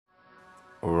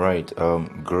All right.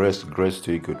 Grace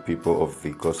to you, good people of the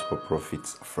Gospel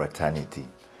Prophets Fraternity.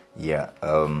 Yeah.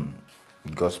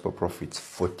 Gospel Prophets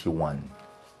 41,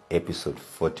 episode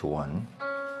 41,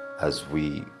 as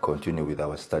we continue with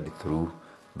our study through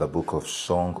the book of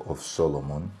Song of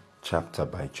Solomon, chapter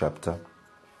by chapter,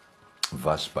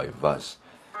 verse by verse.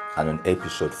 And on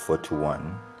episode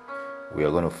 41, we are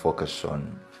going to focus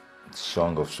on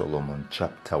Song of Solomon,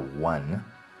 chapter 1,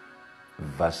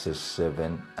 verses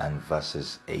 7 and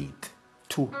verses 8.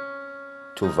 Two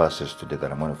verses today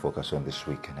that I'm going to focus on this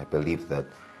week, and I believe that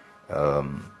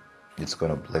it's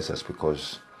going to bless us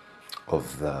because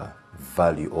of the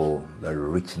value or the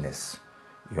richness,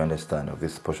 you understand, of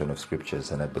this portion of scriptures,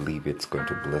 and I believe it's going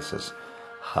to bless us.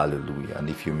 Hallelujah. And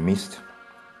if you missed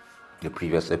the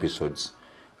previous episodes,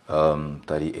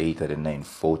 38, 39,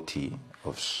 40,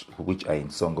 which are in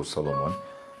Song of Solomon,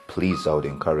 please, I would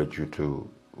encourage you to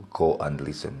go and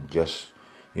listen. Just,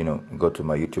 go to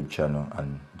my YouTube channel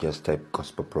and just type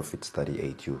Gospel Prophets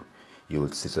 38. You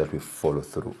will see that we follow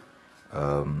through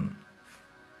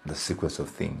the sequence of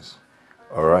things.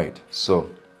 All right, so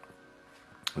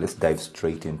let's dive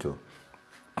straight into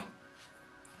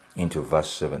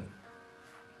verse 7.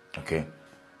 Okay,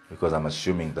 because I'm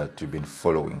assuming that you've been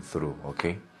following through.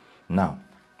 Okay, now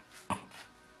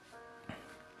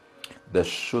the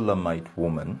Shulamite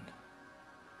woman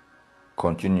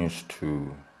continues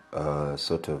to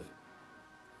sort of,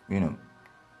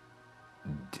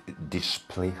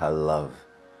 display her love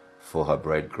for her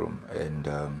bridegroom, and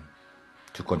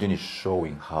to continue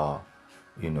showing her,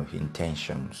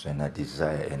 intentions and her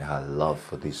desire and her love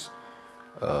for this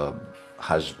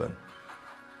husband.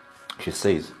 She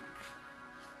says,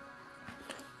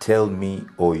 Tell me,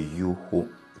 O you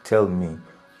whom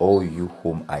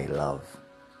I love,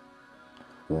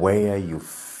 where you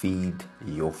feed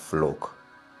your flock,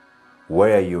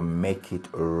 where you make it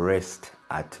rest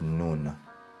at noon.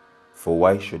 For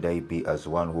why should I be as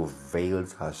one who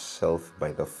veils herself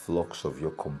by the flocks of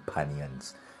your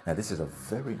companions? Now, this is a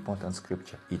very important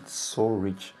scripture. It's so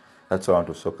rich. That's why I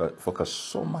want to focus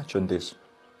so much on this.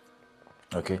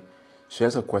 Okay? So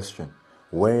here's a question.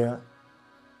 You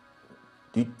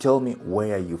tell me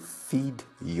where you feed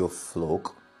your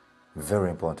flock?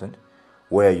 Very important.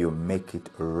 Where you make it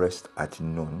rest at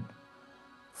noon.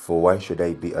 For why should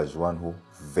I be as one who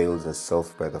veils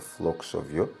herself by the flocks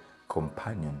of your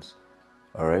companions?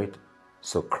 All right?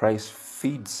 So Christ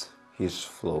feeds his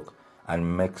flock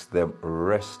and makes them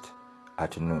rest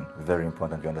at noon. Very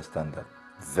important you understand that.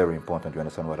 Very important you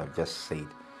understand what I've just said,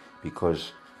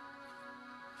 because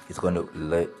it's going to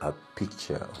lay a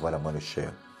picture of what I'm going to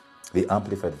share. The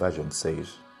Amplified Version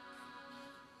says,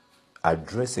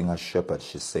 addressing a shepherd,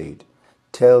 she said,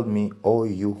 Tell me, O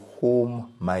you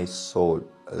whom my soul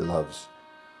loves,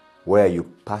 where you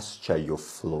pasture your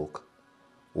flock,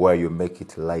 where you make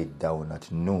it lie down at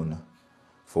noon.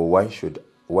 For why should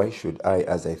I,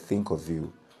 as I think of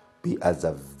you, be as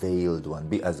a veiled one,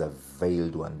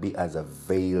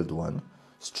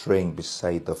 straying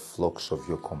beside the flocks of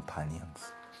your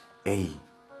companions? A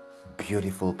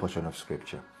beautiful portion of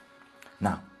scripture.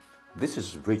 Now, this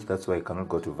is rich. That's why I cannot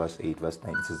go to verse 8, verse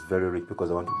 9. This is very rich because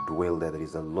I want to dwell there. There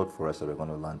is a lot for us that we're going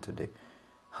to learn today.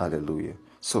 Hallelujah.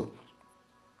 So,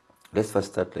 let's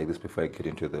first start like this before I get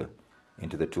into the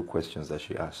two questions that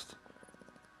she asked.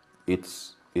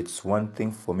 It's one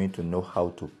thing for me to know how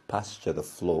to pasture the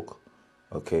flock,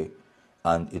 okay?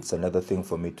 And it's another thing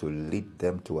for me to lead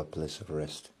them to a place of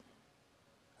rest.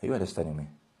 Are you understanding me?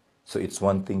 So it's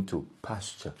one thing to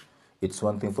pasture. It's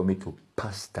one thing for me to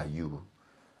pastor you.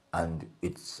 And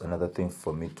it's another thing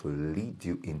for me to lead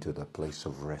you into the place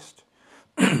of rest.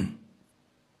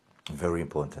 Very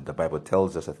important. The Bible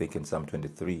tells us, I think in Psalm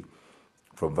 23,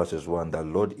 from verses 1, the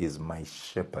Lord is my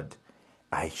shepherd,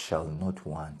 I shall not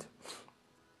want.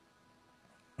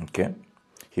 Okay?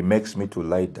 He makes me to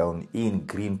lie down in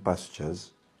green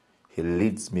pastures. He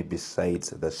leads me beside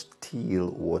the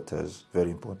still waters.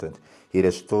 Very important. He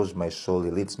restores my soul.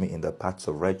 He leads me in the paths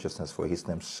of righteousness for his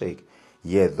name's sake.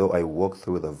 Yea, though I walk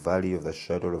through the valley of the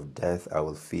shadow of death, I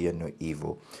will fear no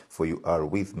evil. For you are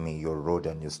with me, your rod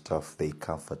and your staff, they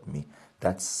comfort me.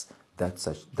 That's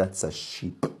a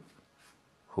sheep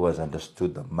who has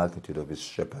understood the magnitude of his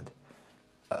shepherd.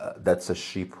 That's a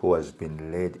sheep who has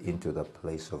been led into the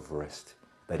place of rest.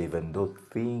 That even though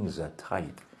things are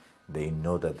tight, they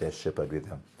know that there's shepherd with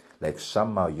them. Like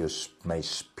somehow my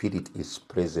spirit is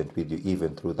present with you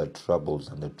even through the troubles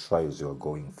and the trials you're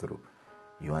going through.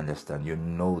 You understand? You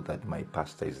know that my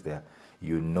pastor is there.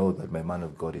 You know that my man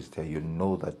of God is there. You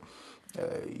know that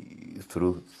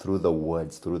through the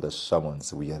words, through the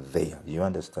sermons, we are there. You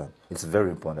understand? It's very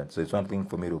important. So it's one thing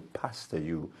for me to pastor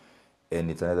you And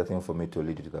it's another thing for me to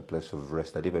lead you to the place of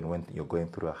rest, that even when you're going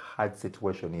through a hard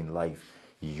situation in life,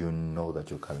 you know that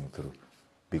you're coming through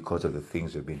because of the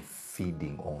things you've been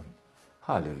feeding on.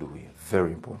 Hallelujah.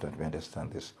 Very important we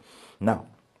understand this. Now,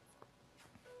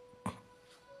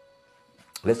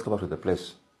 let's go back to the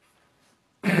place.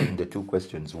 The two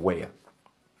questions, where?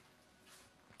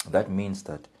 That means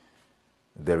that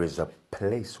there is a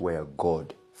place where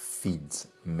God feeds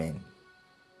men.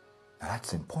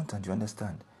 That's important, you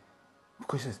understand?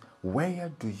 Because it says,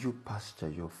 where do you pasture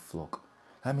your flock?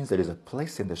 That means there is a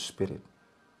place in the spirit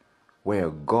where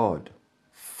God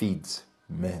feeds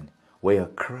men, where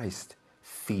Christ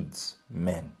feeds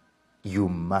men. You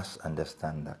must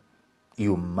understand that.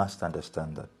 You must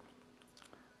understand that.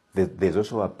 There's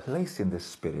also a place in the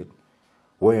spirit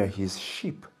where his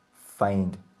sheep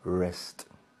find rest.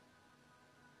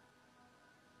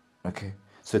 Okay?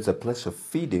 So it's a place of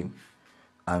feeding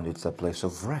and it's a place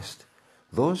of rest.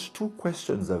 Those two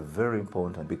questions are very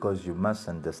important because you must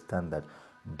understand that.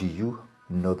 Do you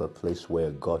know the place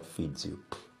where God feeds you?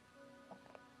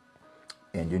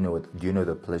 And do you know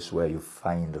the place where you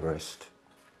find rest?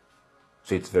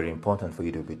 So it's very important for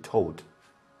you to be taught,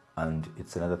 and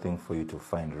it's another thing for you to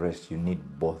find rest. You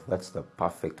need both. That's the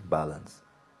perfect balance.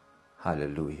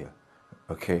 Hallelujah.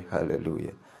 Okay,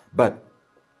 hallelujah. But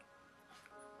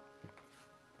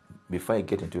before I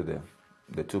get into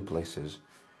the two places,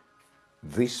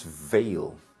 this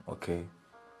veil, okay,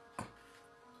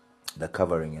 the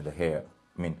covering in the hair,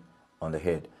 on the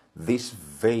head, this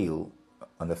veil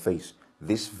on the face,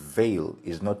 this veil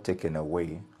is not taken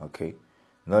away, okay,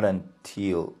 not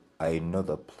until I know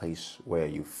the place where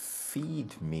you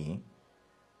feed me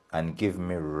and give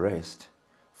me rest,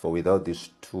 for without these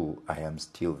two, I am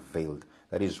still veiled.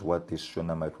 That is what this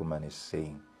Shunammite woman is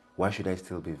saying. Why should I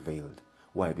still be veiled?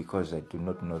 Why? Because I do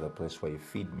not know the place where you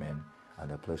feed men and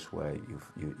the place where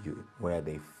where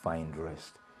they find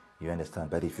rest. You understand?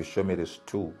 But if you show me these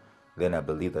two, then I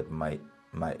believe that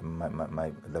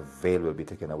the veil will be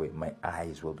taken away. My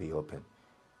eyes will be open.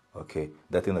 Okay?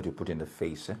 That thing that you put in the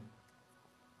face,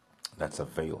 that's a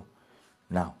veil.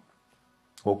 Now,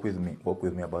 walk with me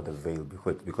about the veil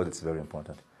because it's very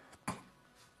important.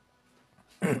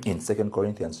 In 2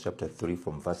 Corinthians chapter 3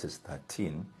 from verses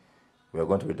 13, we are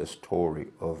going to read the story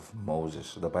of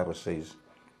Moses. The Bible says,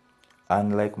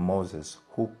 unlike Moses,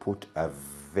 who put a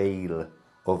veil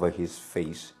over his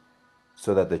face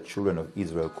so that the children of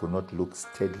Israel could not look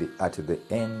steadily at the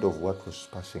end of what was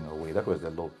passing away. That was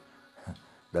the law.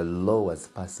 The law was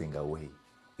passing away.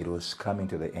 It was coming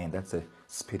to the end. That's a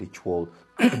spiritual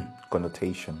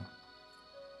connotation.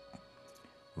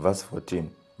 Verse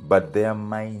 14, but their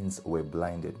minds were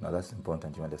blinded. Now that's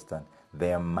important, you understand.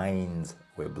 Their minds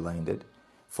were blinded.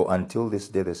 For until this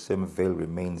day, the same veil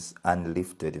remains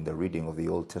unlifted in the reading of the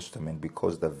Old Testament,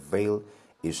 because the veil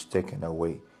is taken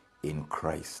away in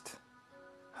Christ.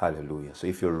 Hallelujah. So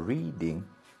if you're reading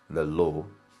the law,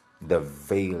 the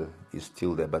veil is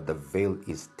still there, but the veil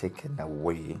is taken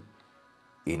away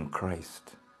in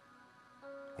Christ.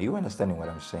 Are you understanding what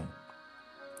I'm saying?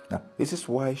 Now, this is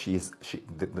why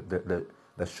the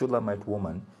Shulamite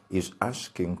woman is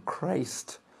asking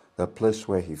Christ the place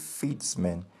where he feeds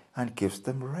men and gives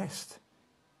them rest.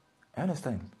 I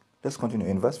understand. Let's continue.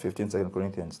 In verse 15, 2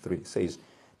 Corinthians 3 says,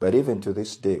 but even to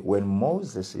this day, when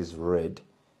Moses is read,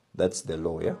 that's the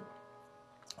law, yeah?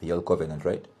 The Old Covenant,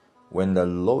 right? When the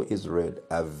law is read,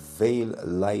 a veil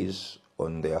lies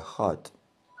on their heart.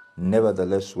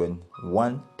 Nevertheless, when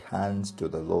one turns to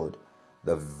the Lord,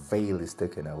 the veil is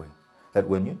taken away. That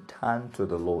when you turn to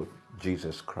the Lord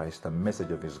Jesus Christ, the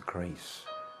message of his grace,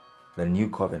 the new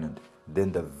covenant,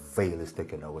 then the veil is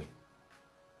taken away.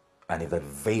 And if that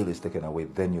veil is taken away,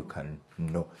 then you can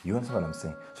know. You understand what I'm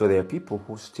saying? So there are people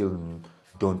who still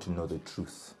don't know the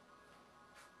truth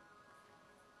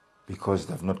because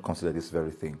they've not considered this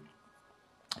very thing.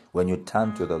 When you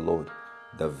turn to the Lord,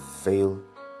 the veil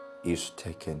is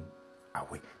taken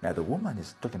away. Now the woman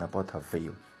is talking about her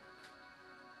veil.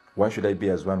 Why should I be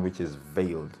as one which is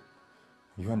veiled?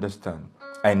 You understand?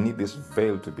 I need this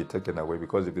veil to be taken away,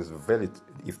 because if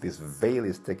this veil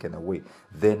is taken away,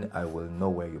 then I will know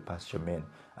where you pasture men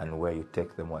and where you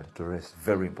take them to rest.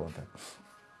 Very important.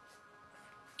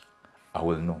 I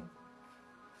will know.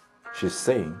 She's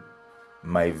saying,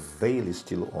 my veil is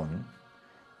still on,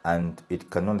 and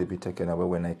it can only be taken away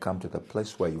when I come to the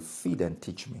place where you feed and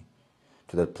teach me,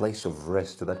 to that place of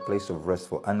rest,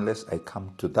 For unless I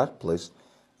come to that place,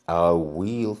 I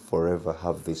will forever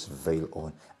have this veil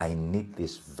on. I need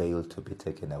this veil to be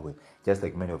taken away. Just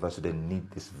like many of us today need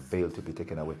this veil to be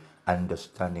taken away.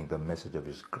 Understanding the message of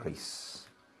his grace.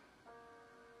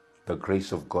 The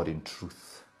grace of God in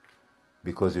truth.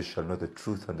 because you shall know the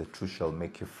truth, and the truth shall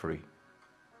make you free.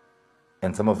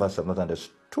 And some of us have not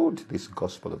understood this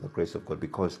gospel of the grace of God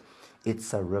because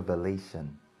it's a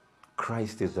revelation.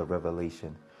 Christ is a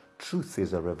revelation. Truth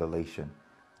is a revelation.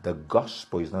 The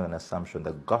gospel is not an assumption.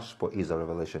 The gospel is a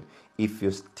revelation. If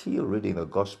you're still reading the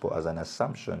gospel as an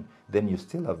assumption, then you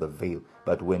still have the veil.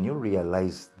 But when you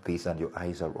realize this and your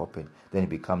eyes are open, then it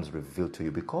becomes revealed to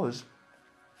you. Because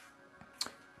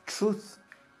truth,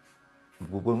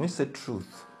 when we say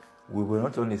truth, we were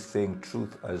not only saying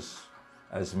truth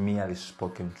as merely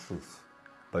spoken truth,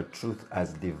 but truth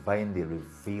as divinely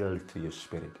revealed to your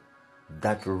spirit.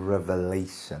 That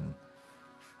revelation,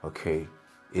 okay,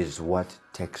 is what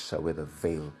takes away the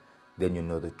veil. Then you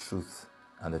know the truth,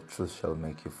 and the truth shall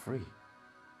make you free.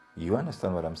 You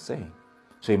understand what I'm saying?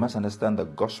 So you must understand the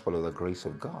gospel of the grace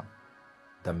of God,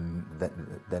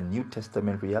 the New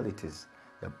Testament realities,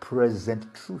 the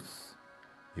present truth.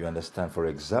 You understand? For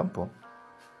example,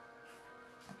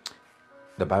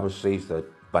 the Bible says that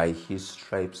by his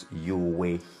stripes you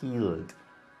were healed.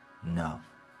 Now,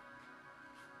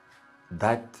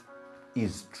 that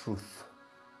is truth.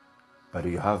 But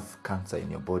you have cancer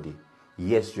in your body.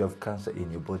 Yes, you have cancer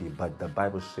in your body, but the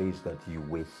Bible says that you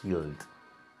were healed.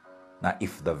 Now,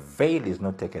 if the veil is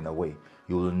not taken away,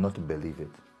 you will not believe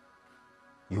it.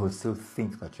 You will still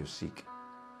think that you're sick.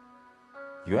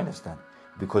 You understand?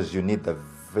 Because you need the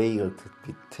veil to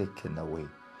be taken away.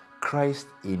 Christ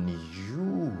in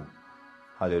you,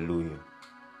 hallelujah.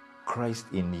 Christ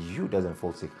in you doesn't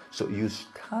fall sick. So you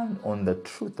stand on the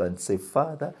truth and say,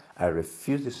 Father, I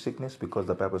refuse this sickness because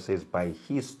the Bible says, by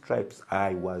his stripes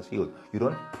I was healed. You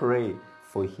don't pray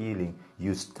for healing.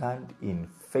 You stand in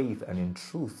faith and in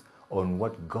truth on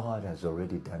what God has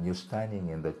already done. You're standing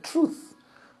in the truth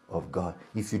of God.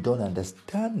 If you don't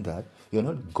understand that, you're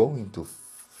not going to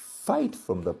fight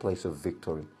from the place of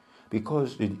victory,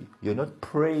 because you're not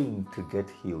praying to get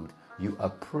healed. You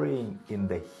are praying in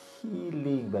the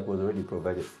healing that was already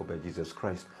provided for by Jesus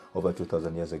Christ over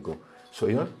 2,000 years ago. So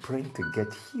you're not praying to get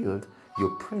healed.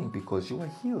 You're praying because you are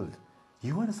healed.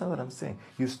 You understand what I'm saying?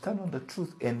 You stand on the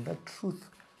truth, and that truth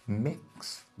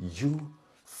makes you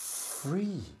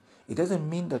free. It doesn't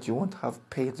mean that you won't have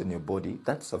pains in your body.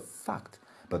 That's a fact.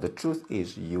 But the truth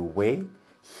is you were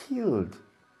healed.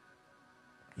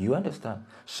 You understand?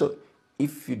 So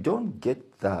if you don't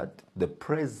get that, the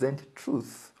present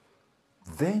truth,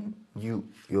 then you're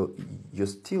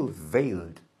still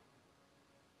veiled.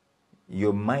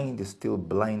 Your mind is still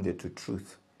blinded to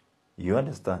truth. You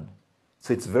understand?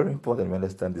 So it's very important we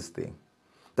understand this thing.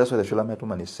 That's why the Shulamite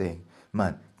woman is saying,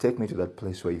 man, take me to that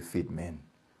place where you feed men,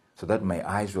 so that my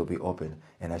eyes will be open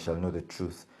and I shall know the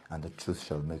truth, and the truth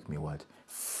shall make me what?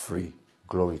 Free.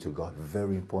 Glory to God.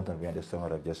 Very important we understand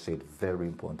what I've just said. Very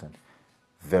important.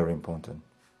 Very important.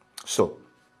 So,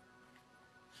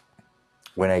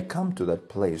 when I come to that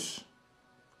place,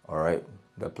 all right,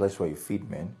 the place where you feed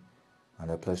men, and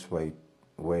the place where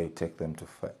you take them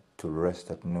to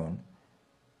rest at noon,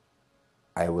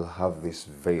 I will have this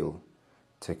veil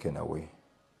taken away.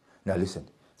 Now listen,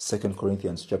 2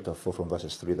 Corinthians chapter 4 from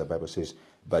verses 3, the Bible says,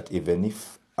 but even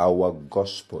if our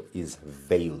gospel is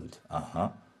veiled,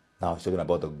 now it's talking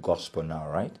about the gospel now,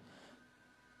 right?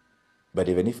 But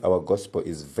even if our gospel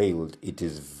is veiled, it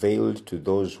is veiled to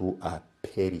those who are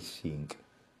perishing.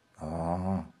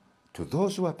 To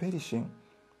those who are perishing.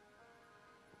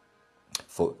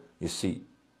 For, you see,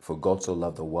 for God so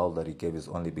loved the world that he gave his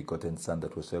only begotten Son,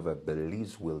 that whosoever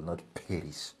believes will not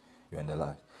perish. You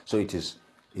understand? So it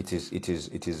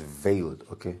is veiled,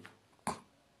 okay?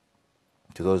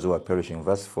 To those who are perishing.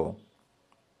 Verse 4.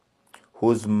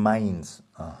 Whose minds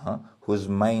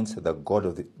the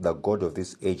God of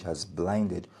this age has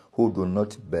blinded, who do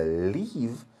not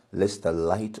believe, lest the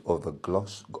light of the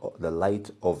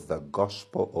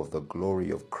gospel of the glory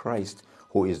of Christ,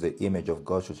 who is the image of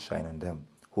God, should shine on them.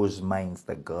 Whose minds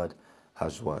the God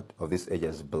has what? Of this age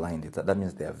has blinded. That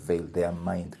means they are veiled. Their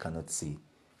mind cannot see.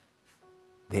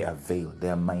 They are veiled.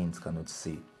 Their minds cannot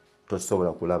see.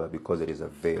 Tosobola kulaba because there is a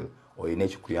veil. Or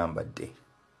inechikuyamba de.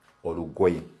 Or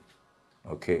ugoyi.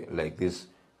 Okay, like these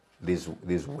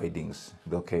weddings,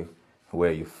 okay,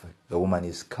 where the woman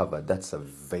is covered, that's a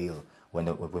veil. When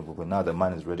now the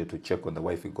man is ready to check on the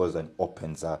wife, he goes and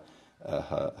opens her,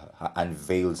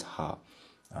 unveils her,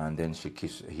 and then he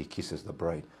kisses the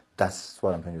bride. That's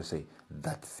what I'm trying to say.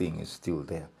 That thing is still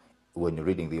there. When you're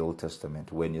reading the Old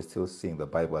Testament, when you're still seeing the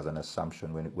Bible as an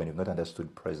assumption, when you've not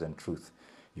understood present truth,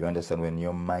 you understand when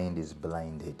your mind is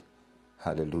blinded.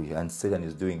 Hallelujah. And Satan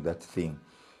is doing that thing,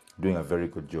 doing a very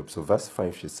good job. So verse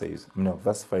 5,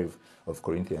 verse 5 of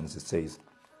Corinthians, it says,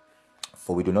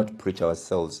 for we do not preach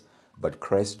ourselves, but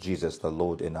Christ Jesus the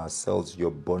Lord, and ourselves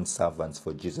your bond servants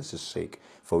for Jesus' sake.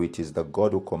 For it is the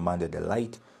God who commanded the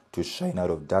light to shine out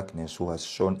of darkness, who has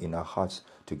shone in our hearts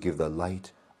to give the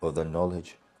light of the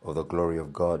knowledge of the glory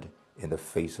of God in the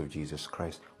face of Jesus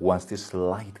Christ. Once this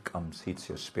light comes, hits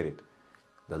your spirit,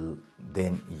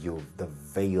 then the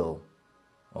veil,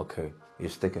 okay,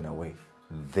 is taken away.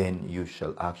 Then you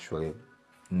shall actually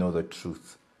know the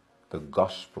truth, the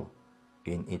gospel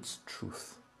in its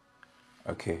truth.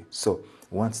 Okay, so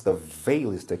once the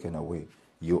veil is taken away,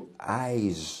 your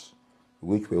eyes,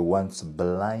 which were once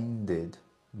blinded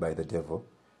by the devil,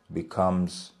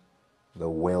 becomes the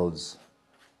wells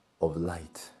of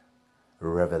light,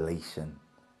 revelation.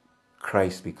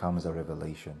 Christ becomes a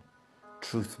revelation.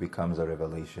 Truth becomes a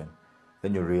revelation.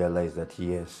 Then you realize that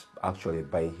yes, actually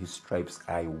by his stripes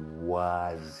I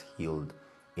was healed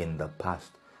in the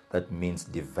past. That means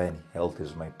divine health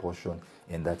is my portion,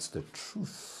 and that's the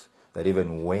truth. That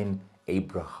even when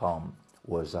Abraham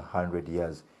was 100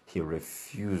 years, he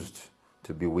refused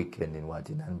to be weakened in what?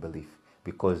 In unbelief.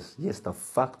 Because yes, the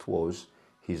fact was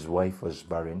his wife was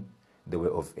barren, they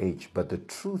were of age, but the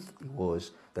truth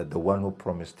was that the one who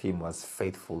promised him was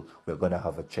faithful. We're going to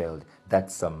have a child.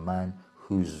 That's a man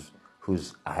whose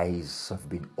eyes have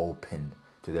been opened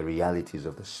to the realities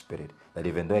of the Spirit. That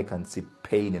even though I can see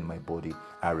pain in my body,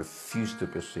 I refuse to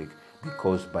be sick,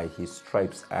 because by his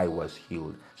stripes I was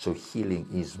healed. So healing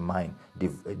is mine.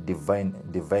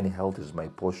 Divine health is my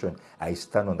portion. I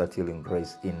stand on that healing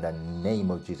grace in the name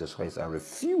of Jesus Christ. I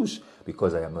refuse,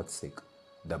 because I am not sick.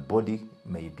 The body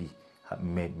may be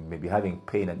having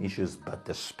pain and issues, but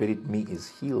the spirit me is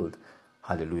healed.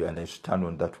 Hallelujah. And I stand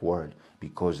on that word,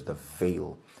 because the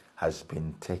veil has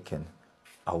been taken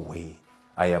away.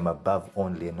 I am above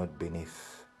only and not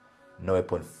beneath. No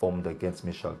weapon formed against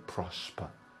me shall prosper.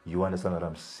 You understand what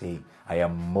I'm saying? I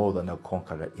am more than a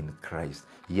conqueror in Christ.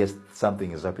 Yes,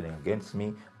 something is happening against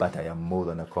me, but I am more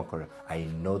than a conqueror. I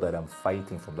know that I'm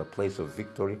fighting from the place of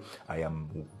victory. I am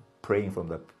praying from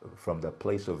the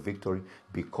place of victory,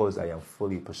 because I am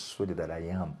fully persuaded that I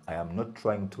am not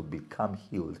trying to become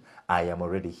healed. I am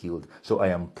already healed. So I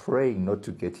am praying not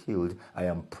to get healed. I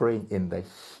am praying in the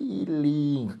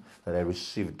healing that I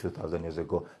received 2,000 years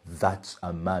ago. That's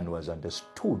a man who has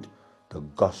understood the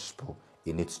gospel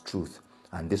in its truth,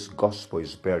 and this gospel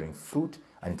is bearing fruit,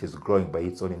 and it is growing by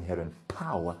its own inherent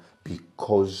power,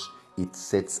 because it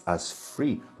sets us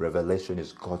free. Revelation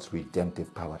is God's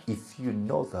redemptive power. If you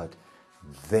know that,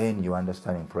 then you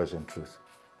understand in present truth.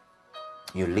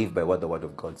 You live by what the word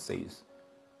of God says.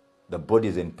 The body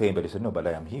is in pain, but you say, no, but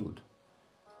I am healed.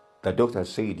 The doctor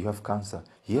said, you have cancer.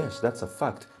 Yes, that's a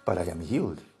fact, but I am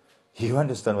healed. You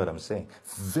understand what I'm saying?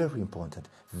 Very important.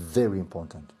 Very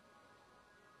important.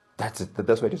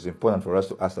 That's why it is important for us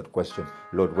to ask that question,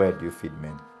 Lord, where do you feed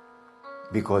men?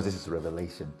 Because this is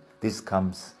revelation. This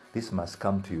must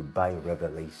come to you by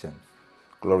revelation.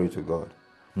 Glory to God.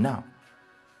 Now,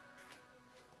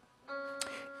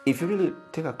 if you really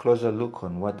take a closer look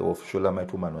on what the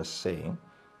Shulamite woman was saying,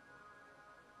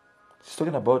 she's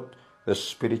talking about the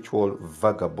spiritual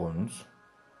vagabonds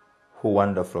who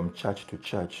wander from church to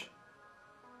church.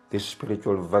 These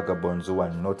spiritual vagabonds who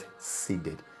are not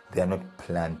seeded, they are not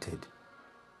planted.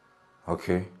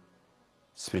 Okay?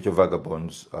 Spiritual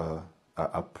vagabonds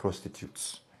are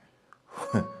prostitutes.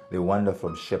 They wander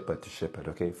from shepherd to shepherd,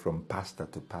 okay? From pastor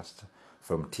to pastor,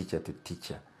 from teacher to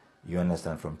teacher. You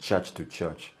understand? From church to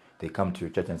church. They come to your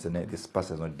church and say, no, this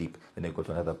pastor is not deep. Then they go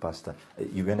to another pastor.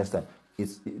 You understand?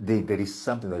 There is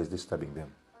something that is disturbing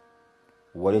them.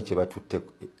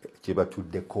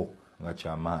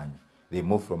 They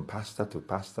move from pastor to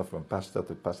pastor, from pastor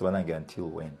to pastor, until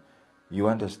when? You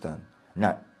understand?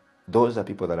 Now, those are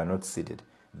people that are not seated.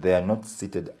 They are not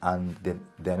seated, and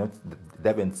they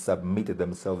haven't submitted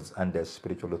themselves under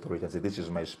spiritual authority and say, this is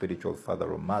my spiritual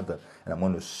father or mother, and I'm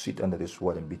going to sit under this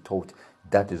word and be taught.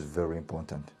 That is very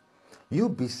important. You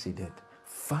be seated.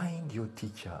 Find your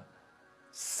teacher.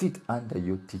 Sit under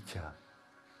your teacher.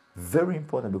 Very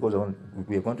important, because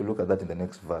we are going to look at that in the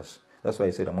next verse. That's why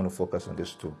I said I'm going to focus on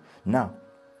this too. Now,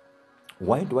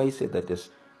 why do I say that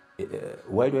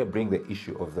why do I bring the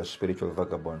issue of the spiritual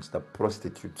vagabonds, the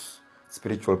prostitutes,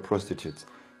 spiritual prostitutes?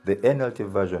 The NLT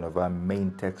version of our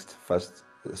main text, First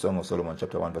Song of Solomon,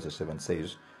 chapter 1, verse 7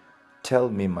 says, tell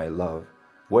me, my love,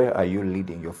 where are you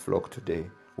leading your flock today?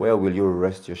 Where will you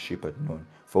rest your sheep at noon?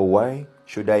 For why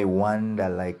should I wander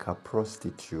like a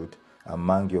prostitute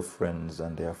among your friends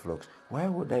and their flocks? Why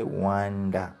would I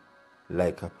wander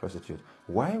like a prostitute?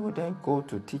 Why would I go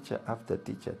to teacher after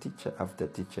teacher, teacher after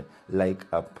teacher, like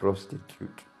a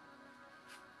prostitute?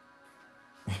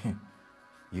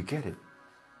 You get it?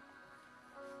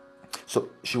 So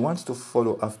she wants to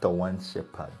follow after one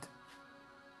shepherd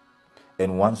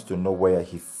and wants to know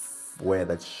where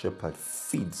that shepherd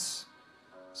feeds,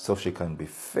 so she can be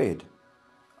fed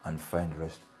and find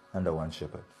rest under one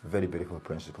shepherd. Very beautiful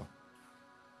principle.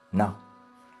 Now,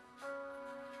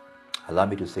 allow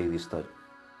me to say this, that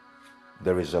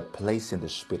there is a place in the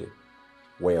spirit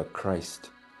where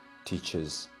Christ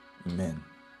teaches men.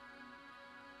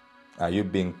 Are you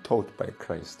being taught by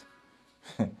Christ?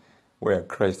 Where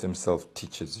Christ himself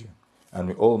teaches you. And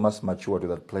we all must mature to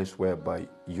that place whereby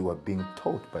you are being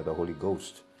taught by the Holy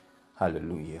Ghost.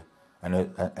 Hallelujah. And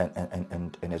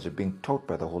as you're being taught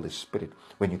by the Holy Spirit,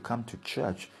 when you come to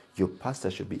church, your pastor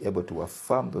should be able to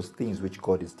affirm those things which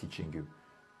God is teaching you.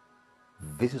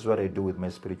 This is what I do with my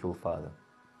spiritual father.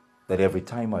 That every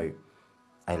time I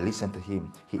listen to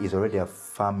him, he is already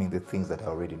affirming the things that I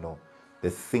already know. The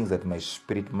things that my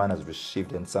spirit man has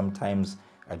received. And sometimes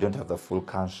I don't have the full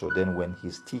counsel. Then when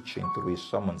he's teaching through his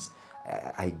sermons,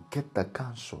 I get the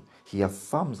counsel. He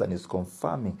affirms and is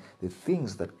confirming the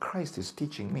things that Christ is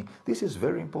teaching me. This is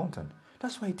very important.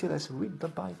 That's why I tell us, read the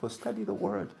Bible, study the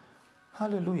Word.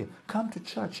 Hallelujah. Come to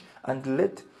church and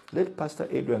let Pastor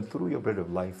Adrian, through your Bread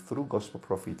of Life, through Gospel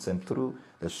Prophets, and through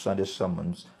the Sunday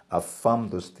sermons, affirm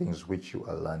those things which you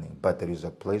are learning. But there is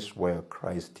a place where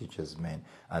Christ teaches men,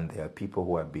 and there are people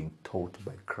who are being taught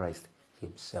by Christ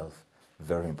himself.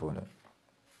 Very important.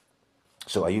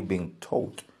 So are you being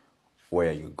taught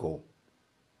where you go?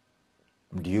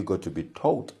 Do you go to be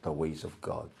taught the ways of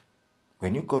God?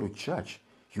 When you go to church,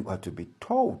 you are to be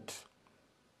taught.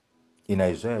 In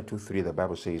Isaiah 2:3, the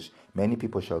Bible says, many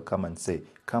people shall come and say,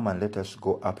 come and let us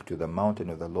go up to the mountain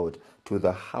of the Lord, to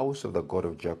the house of the God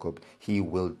of Jacob. He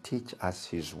will teach us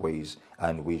his ways,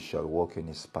 and we shall walk in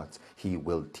his paths. He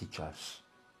will teach us.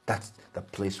 That's the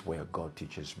place where God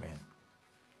teaches men.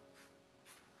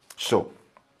 So,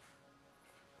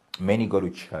 many go to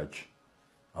church,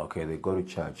 they go to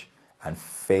church and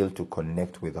fail to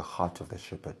connect with the heart of the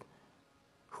shepherd,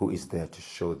 who is there to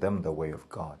show them the way of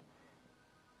God.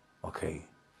 Okay,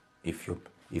 if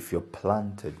you're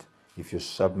planted, if you're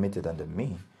submitted under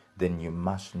me, then you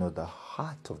must know the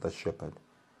heart of the shepherd.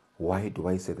 Why do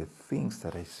I say the things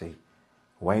that I say?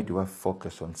 Why do I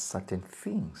focus on certain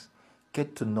things?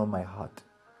 Get to know my heart,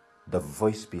 the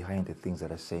voice behind the things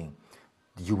that I'm saying.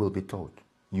 You will be taught.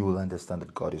 You will understand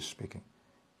that God is speaking.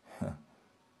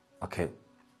 Okay,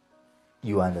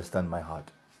 you understand my heart.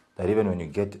 That even when you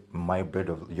get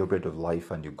your bread of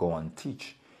life and you go and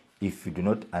teach, if you do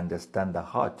not understand the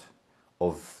heart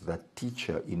of the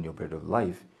teacher in your bread of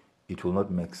life, it will not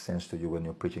make sense to you when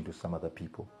you're preaching to some other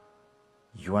people.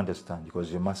 You understand,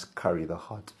 because you must carry the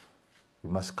heart. We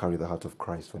must carry the heart of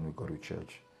Christ when we go to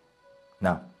church.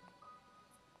 Now,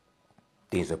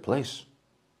 there's a place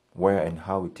where and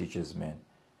how he teaches men.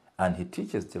 And he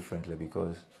teaches differently,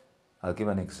 because I'll give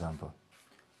an example.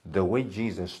 The way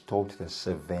Jesus taught the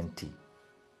 70,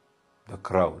 the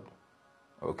crowd,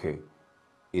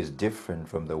 is different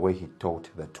from the way he taught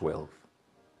the 12.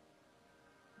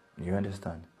 You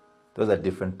understand? Those are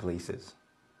different places.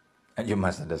 And you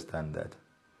must understand that.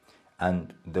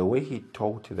 And the way he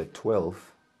taught the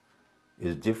 12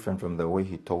 is different from the way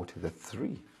he taught the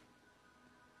 3.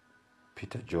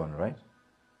 Peter, John, right?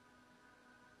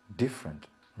 Different.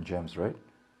 James, right?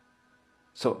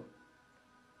 So,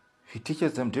 he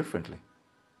teaches them differently.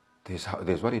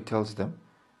 There's what he tells them.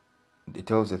 He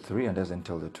tells the 3 and doesn't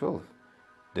tell the 12.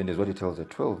 Then there's what he tells the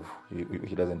 12.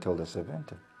 He doesn't tell the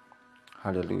 70.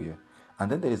 Hallelujah.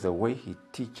 And then there is a way he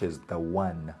teaches the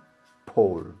 1,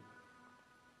 Paul.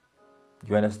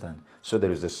 You understand? So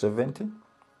there is the 70.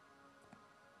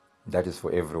 That is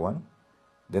for everyone.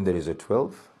 Then there is the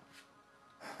 12,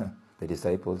 the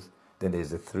disciples. Then there is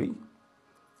the 3.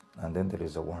 And then there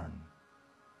is the 1.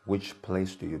 Which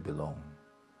place do you belong?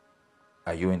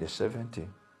 Are you in the 70?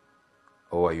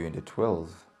 Or are you in the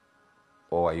 12?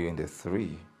 Or are you in the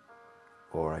 3?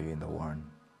 Or are you in the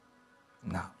 1?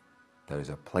 Now, there is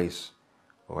a place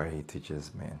where he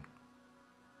teaches men.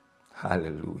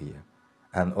 Hallelujah.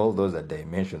 And all those are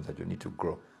dimensions that you need to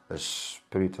grow. The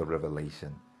spirit of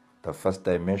revelation. The first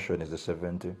dimension is the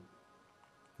 70.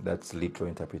 That's literal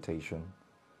interpretation.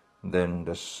 Then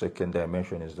the second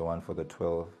dimension is the one for the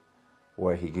 12,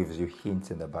 where he gives you hints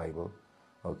in the Bible.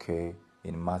 Okay,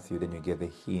 in Matthew, then you get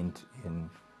the hint in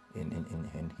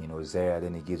Hosea,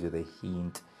 then he gives you the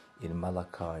hint in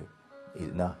Malachi.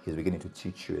 Now he's beginning to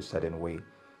teach you a certain way.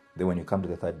 Then when you come to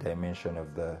the third dimension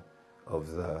of the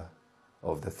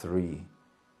 3,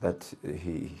 that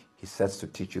he starts to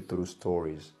teach you through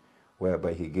stories,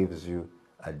 whereby he gives you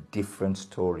a different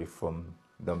story from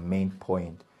the main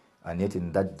point, and yet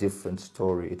in that different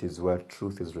story, it is where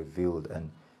truth is revealed,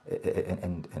 and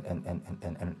and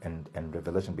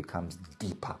revelation becomes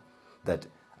deeper. That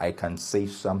I can say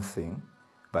something,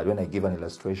 but when I give an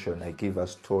illustration, I give a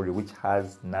story which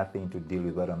has nothing to do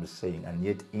with what I'm saying, and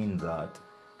yet in that,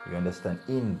 you understand,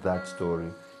 in that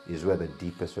story is where the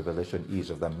deepest revelation is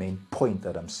of the main point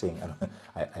that I'm saying.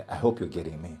 I hope you're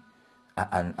getting me.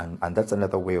 And that's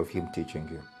another way of him teaching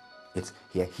you. It's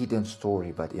a hidden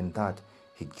story, but in that,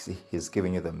 he's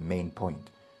giving you the main point.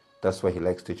 That's why he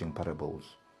likes teaching parables.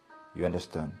 You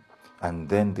understand? And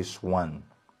then this one,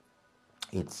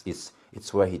 it's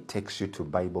where he takes you to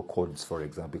Bible codes, for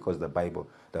example, because the Bible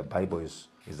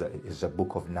is a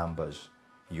book of numbers.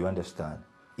 You understand?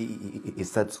 It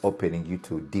starts opening you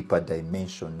to deeper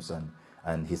dimensions,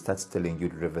 and he starts telling you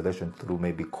revelation through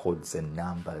maybe codes and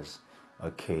numbers.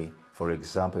 Okay, for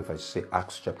example, if I say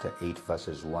Acts chapter 8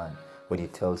 verses 1, when he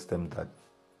tells them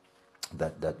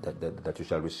that you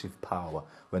shall receive power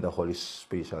when the Holy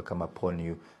Spirit shall come upon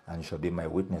you, and you shall be my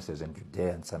witnesses in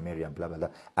Judea and Samaria and blah blah blah.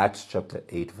 Acts chapter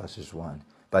 8 verses 1.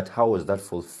 But how was that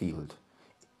fulfilled?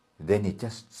 Then he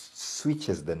just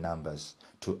switches the numbers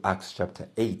to Acts chapter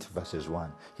 8 verses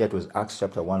 1. Here it was Acts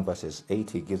chapter 1 verses 8.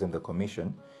 He gives them the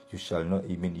commission. You shall not,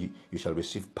 you shall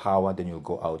receive power, then you'll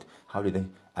go out. How did they,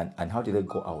 and how did they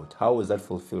go out? How was that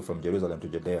fulfilled from Jerusalem to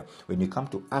Judea? When you come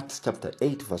to Acts chapter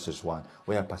 8 verses 1,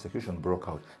 where persecution broke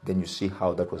out, then you see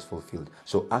how that was fulfilled.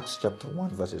 So Acts chapter 1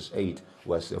 verses 8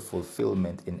 was a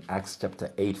fulfillment in Acts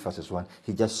chapter 8 verses 1.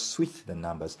 He just switched the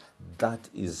numbers. That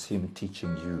is him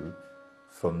teaching you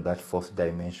from that fourth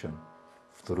dimension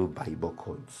through Bible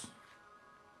codes.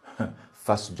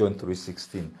 1 John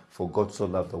 3:16, for God so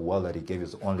loved the world that he gave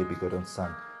his only begotten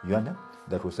son. You understand?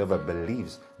 That whosoever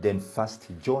believes. Then 1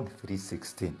 John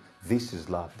 3:16, this is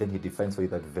love. Then he defines for you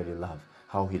that very love,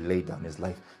 how he laid down his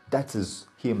life. That is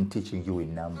him teaching you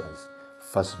in numbers.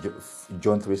 1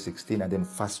 John 3:16 and then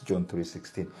 1 John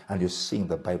 3:16, and you're seeing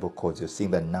the Bible codes, you're seeing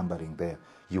the numbering there.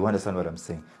 You understand what I'm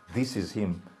saying? This is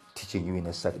him teaching you in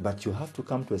a certain, but you have to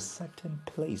come to a certain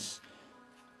place.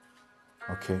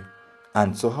 Okay?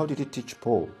 And so how did he teach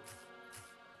Paul?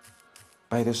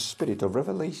 By the spirit of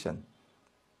revelation.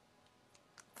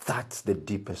 That's the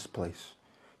deepest place.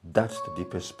 That's the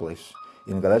deepest place.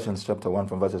 In Galatians chapter 1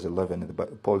 from verses 11,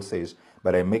 Paul says,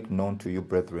 but I make known to you,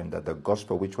 brethren, that the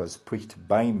gospel which was preached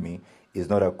by me is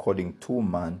not according to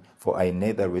man, for I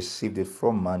neither received it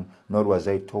from man, nor was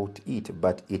I taught it,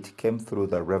 but it came through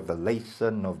the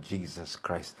revelation of Jesus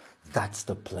Christ. That's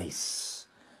the place.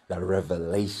 The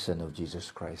revelation of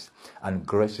Jesus Christ. And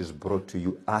grace is brought to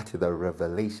you at the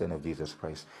revelation of Jesus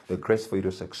Christ. The grace for you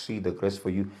to succeed, the grace for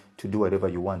you to do whatever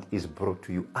you want is brought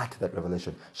to you at that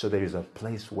revelation. So there is a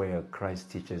place where Christ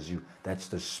teaches you. That's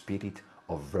the spirit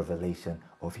of revelation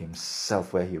of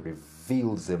himself, where he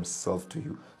reveals himself to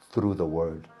you through the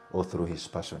word or through his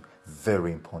passion.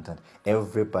 Very important.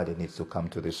 Everybody needs to come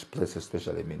to this place,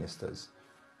 especially ministers,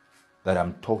 that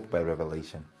I'm taught by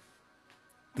revelation.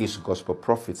 These gospel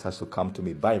prophets has to come to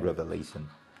me by revelation.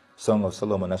 Song of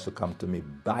Solomon has to come to me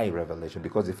by revelation,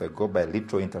 because if I go by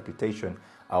literal interpretation,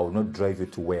 I will not drive you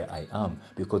to where I am,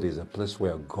 because there's a place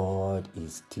where God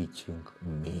is teaching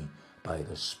me by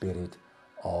the spirit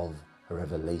of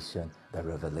revelation, the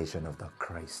revelation of the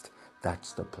Christ.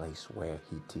 That's the place where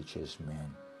he teaches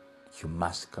men. You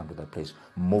must come to that place.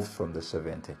 Move from the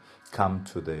 70, come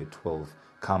to the 12,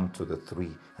 come to the 3,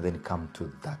 and then come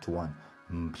to that one.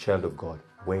 Child of God,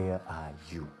 where are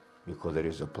you? Because there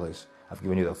is a place. I've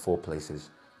given you the 4 places.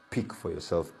 Pick for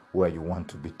yourself where you want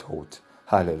to be taught.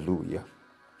 Hallelujah.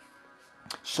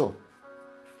 So,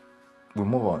 we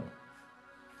move on.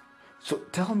 So,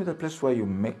 tell me the place where you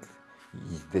make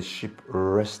the sheep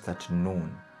rest at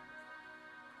noon.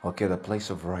 Okay, the place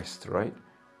of rest, right?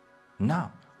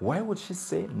 Now, why would she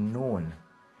say noon?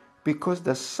 Because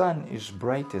the sun is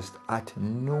brightest at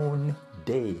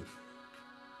noonday.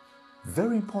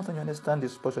 Very important you understand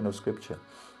this portion of scripture.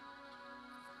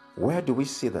 Where do we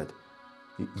see that?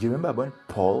 You remember when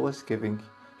Paul was giving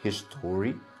his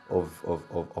story of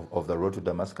the road to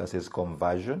Damascus, his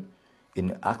conversion?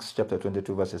 In Acts chapter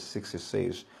 22 verses 6 it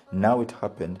says, now it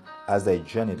happened as I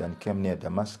journeyed and came near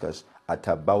Damascus at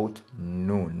about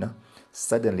noon,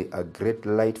 suddenly a great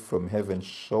light from heaven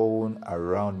shone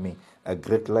around me. A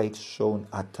great light shone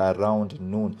at around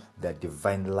noon, the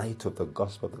divine light of the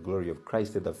gospel of the glory of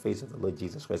Christ in the face of the Lord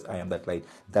Jesus Christ. I am that light.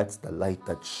 That's the light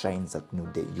that shines at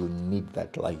noonday. You need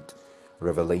that light.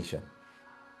 Revelation.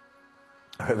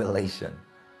 Revelation.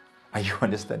 Are you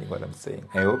understanding what I'm saying?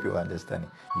 I hope you're understanding.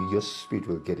 Your spirit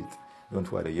will get it.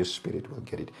 Don't worry, your spirit will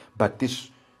get it. But this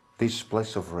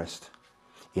place of rest,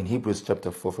 In Hebrews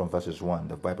chapter 4 from verses 1,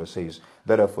 the Bible says,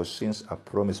 "Therefore, since a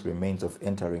promise remains of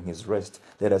entering his rest,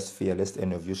 let us fear lest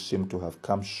any of you seem to have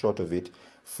come short of it.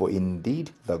 For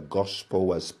indeed the gospel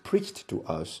was preached to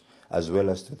us as well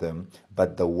as to them,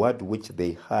 but the word which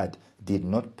they had did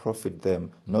not profit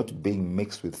them, not being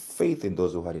mixed with faith in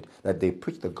those who had it." That they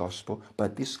preached the gospel,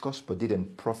 but this gospel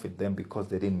didn't profit them because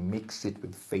they didn't mix it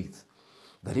with faith.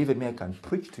 That even me, I can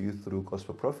preach to you through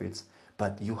gospel prophets,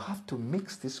 but you have to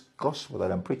mix this gospel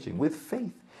that I'm preaching with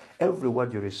faith. Every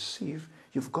word you receive,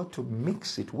 you've got to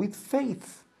mix it with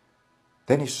faith.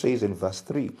 Then he says in verse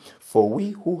 3, "For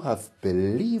we who have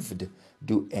believed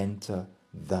do enter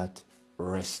that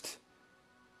rest."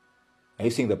 Are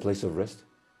you seeing the place of rest?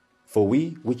 For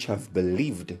we which have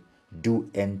believed do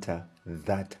enter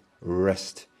that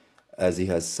rest. As he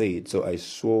has said, "So I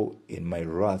swore in my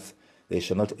wrath, they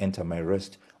shall not enter my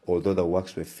rest, although the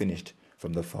works were finished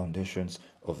from the foundations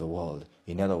of the world."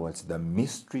 In other words, the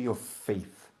mystery of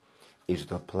faith is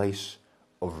the place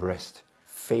of rest.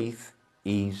 Faith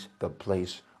is the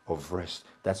place of rest.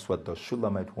 That's what the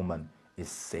Shulamite woman is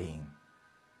saying.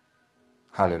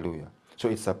 Hallelujah. So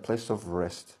it's a place of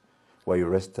rest where you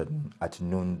rest at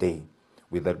noonday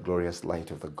with that glorious light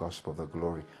of the gospel of the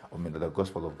glory, the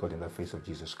gospel of God in the face of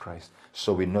Jesus Christ.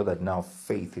 So we know that now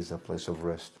faith is a place of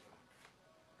rest.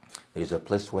 There is a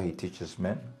place where he teaches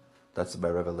men, that's by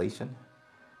revelation.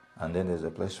 And then there's a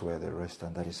place where they rest,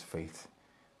 and that is faith.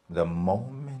 The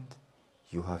moment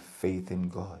you have faith in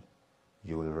God,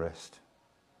 you will rest.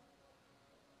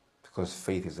 Because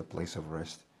faith is a place of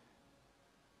rest.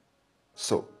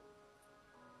 So,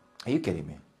 are you getting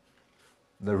me?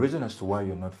 The reason as to why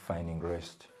you're not finding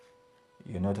rest,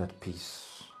 you're not at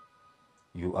peace,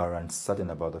 you are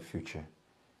uncertain about the future,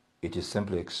 it is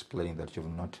simply explaining that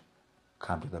you've not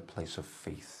come to the place of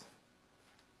faith.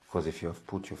 Because if you have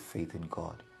put your faith in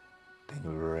God, then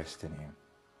you'll rest in Him.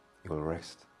 You'll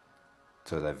rest.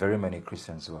 So there are very many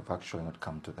Christians who have actually not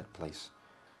come to that place,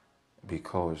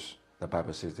 because the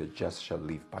Bible says the just shall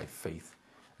live by faith,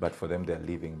 but for them they're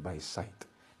living by sight.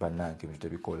 Blah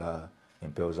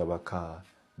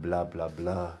blah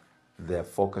blah. They're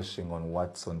focusing on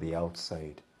what's on the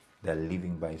outside. They're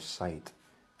living by sight.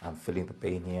 I'm feeling the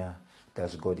pain here.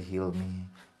 Does God heal me?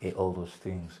 All those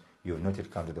things. You've not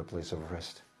yet come to the place of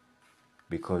rest.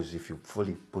 Because if you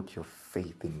fully put your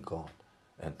faith in God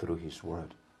and through His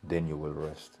Word, then you will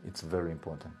rest. It's very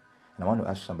important. And I want to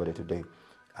ask somebody today,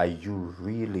 have you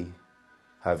really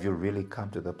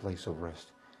come to the place of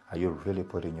rest? Are you really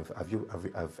putting have you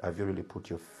really put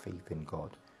your faith in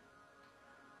God?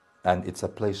 And it's a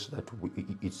place that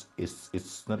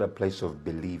it's not a place of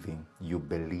believing. You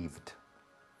believed.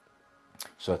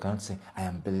 So I can't say I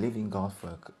am believing God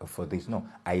for this. No,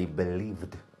 I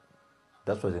believed.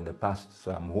 That was in the past.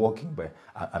 So I'm walking by.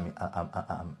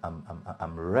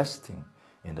 I'm resting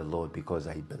in the Lord because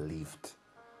I believed.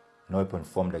 No weapon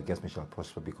formed against me shall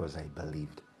prosper because I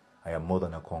believed. I am more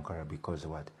than a conqueror because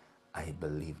what? I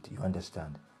believed. You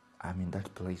understand? I'm in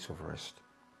that place of rest.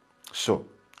 So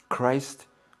Christ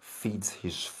feeds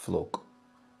His flock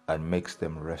and makes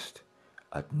them rest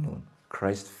at noon.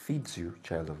 Christ feeds you,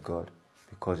 child of God,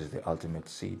 because He's the ultimate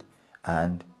seed,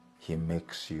 and He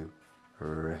makes you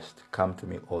rest. Come to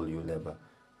me, all you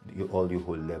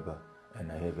who labor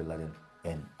and are heavy laden,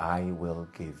 and I will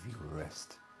give you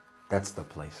rest. That's the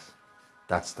place.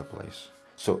 That's the place.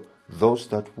 So those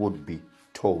that would be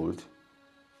told,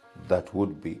 that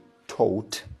would be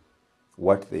taught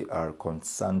what they are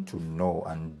concerned to know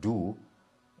and do,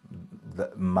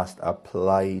 that must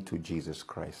apply to Jesus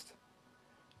Christ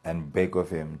and beg of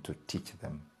Him to teach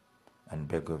them and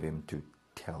beg of Him to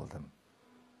tell them.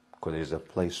 Because there's a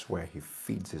place where He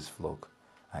feeds His flock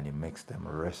and He makes them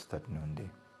rest at noonday.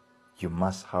 You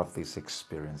must have this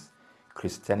experience.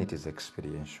 Christianity is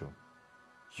experiential.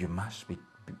 You must be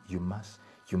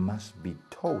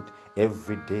taught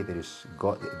every day. There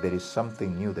is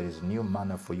something new. There is new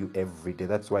manna for you every day.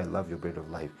 That's why I love your bread of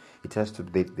life. It has to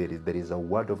be, there is a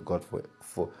word of God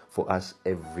for us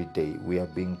every day. We are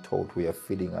being taught. We are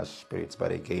feeding our spirits,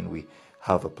 but again we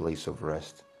have a place of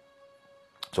rest.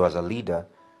 So as a leader,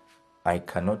 I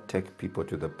cannot take people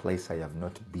to the place I have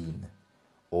not been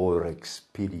or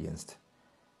experienced,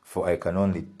 for I can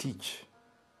only teach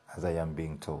as I am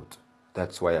being taught.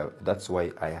 That's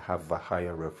why I have a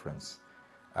higher reference.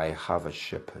 I have a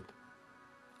shepherd.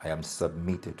 I am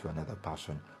submitted to another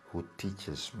person who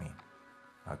teaches me.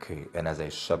 Okay, and as I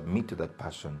submit to that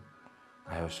person,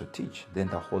 I also teach. Then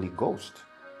the Holy Ghost,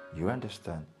 you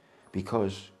understand?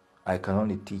 Because I can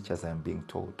only teach as I am being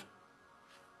taught.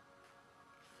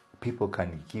 People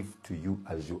can give to you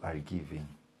as you are giving.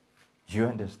 You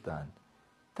understand?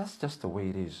 That's just the way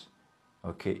it is.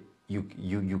 Okay,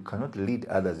 you cannot lead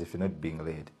others if you're not being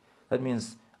led. That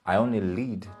means I only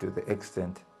lead to the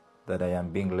extent that I am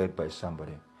being led by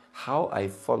somebody. How I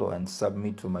follow and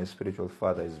submit to my spiritual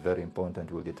father is very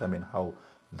important. Will determine how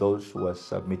those who are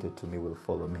submitted to me will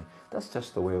follow me. That's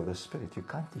just the way of the Spirit. You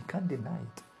can't deny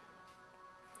it.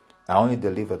 I only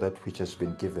deliver that which has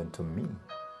been given to me.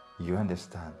 You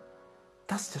understand?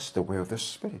 That's just the way of the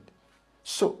Spirit.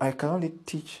 So I can only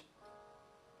teach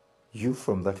you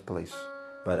from that place,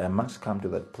 but I must come to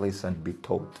that place and be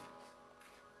taught.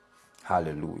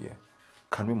 Hallelujah.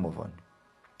 Can we move on?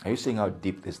 Are you seeing how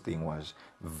deep this thing was?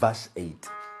 Verse 8.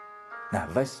 Now,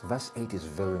 verse 8 is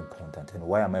very important. And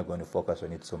why am I going to focus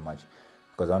on it so much?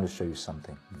 Because I want to show you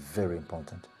something very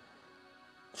important.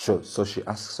 So she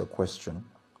asks a question.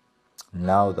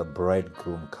 Now the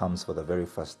bridegroom comes for the very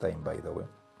first time, by the way.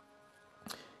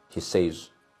 He says,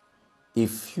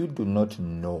 if you do not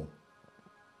know,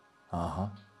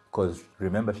 because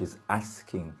remember she's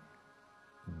asking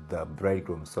the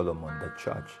bridegroom Solomon, the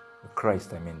church,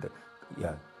 Christ,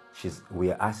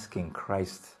 we are asking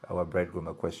Christ, our bridegroom,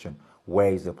 a question.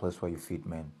 Where is the place where you feed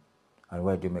men? And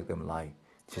where do you make them lie?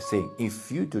 She's saying,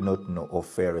 if you do not know, O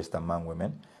fairest among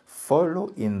women, follow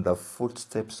in the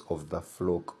footsteps of the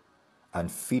flock and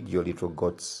feed your little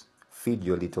goats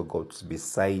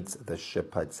besides the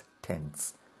shepherd's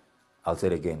tents. I'll say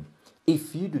it again.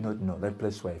 If you do not know that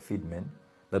place where I feed men,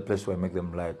 that place where I make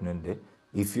them lie at noonday,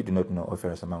 if you do not know, O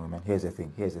fairest among women, here's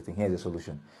the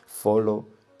solution. Follow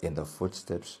in the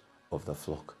footsteps of the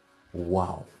flock.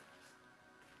 Wow.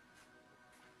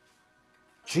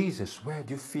 Jesus, where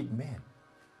do you feed men?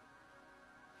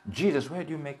 Jesus, where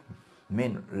do you make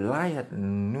men lie at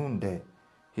noonday?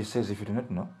 He says, if you do not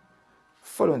know,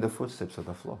 follow in the footsteps of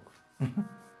the flock.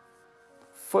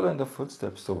 Follow in the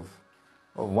footsteps of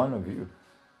one of you.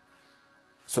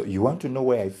 So you want to know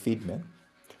where I feed men?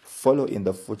 Follow in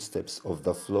the footsteps of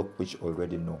the flock which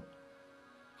already know.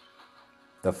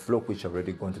 The flock which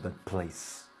already gone to that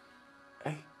place.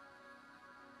 Hey,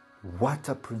 what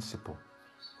a principle.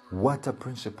 What a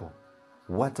principle.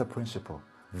 What a principle.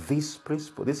 This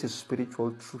principle, this is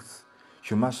spiritual truth.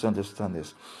 You must understand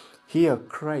this. Here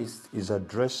Christ is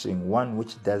addressing one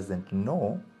which doesn't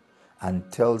know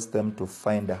and tells them to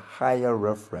find a higher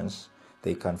reference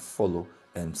they can follow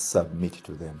and submit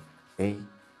to them. Hey,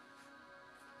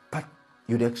 but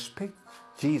you'd expect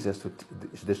Jesus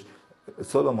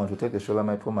Solomon to take the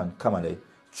Shulamite woman, come and I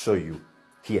show you.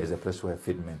 Here is a place where I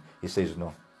feed men. He says,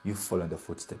 no, you follow in the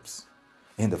footsteps.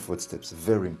 In the footsteps.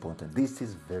 Very important. This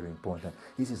is very important.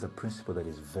 This is a principle that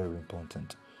is very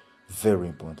important. Very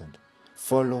important.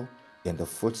 Follow in the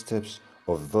footsteps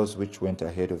of those which went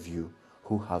ahead of you,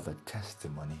 who have a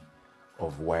testimony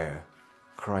of where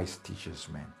Christ teaches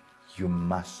men. You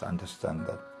must understand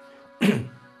that.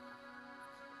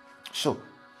 So,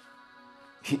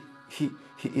 he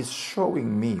is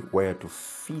showing me where to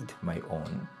feed my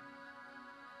own,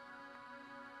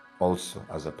 also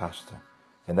as a pastor.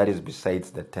 And that is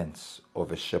besides the tents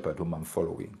of a shepherd whom I'm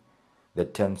following, the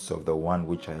tents of the one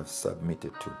which I have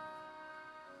submitted to.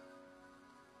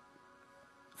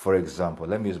 For example,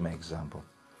 let me use my example.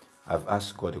 I've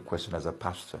asked God a question as a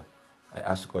pastor. I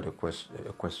asked God a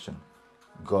question.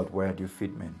 God, where do you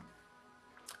feed men?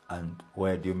 And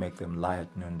where do you make them lie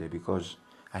at noonday? Because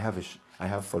I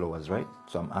have followers, right?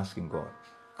 So I'm asking God.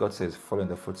 God says, follow in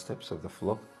the footsteps of the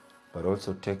flock, but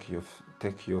also take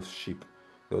your sheep,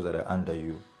 those that are under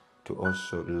you, to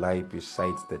also lie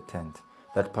besides the tent.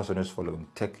 That person is following,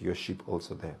 take your sheep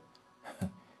also there.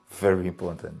 Very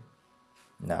important.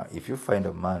 Now, if you find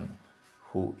a man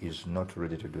who is not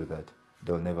ready to do that,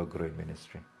 they'll never grow in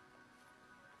ministry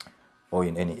or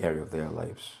in any area of their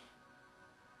lives.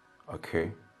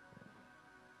 Okay?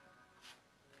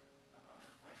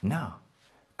 Now,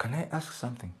 can I ask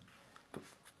something?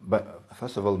 But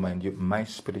first of all, mind you, my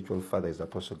spiritual father is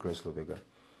Apostle Grace Lubega.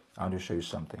 I want to show you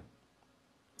something.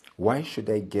 Why should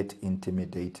I get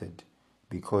intimidated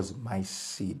because my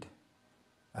seed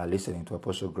are listening to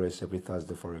Apostle Grace every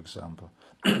Thursday, for example,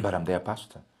 but I'm their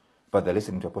pastor, but they're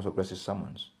listening to Apostle Grace's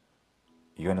sermons?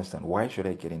 You understand? Why should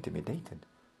I get intimidated?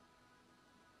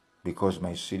 Because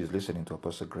my seed is listening to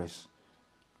Apostle Grace.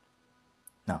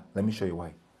 Now, let me show you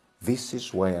why. This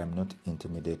is why I'm not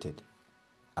intimidated.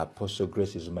 Apostle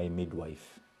Grace is my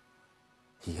midwife.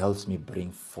 He helps me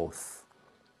bring forth.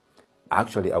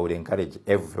 Actually, I would encourage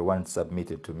everyone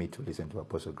submitted to me to listen to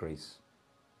Apostle Grace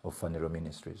of Phaneroo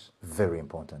Ministries. Very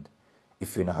important.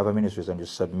 If you have a ministries and you're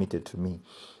submitted to me,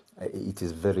 it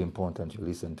is very important you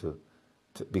listen to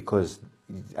because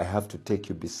I have to take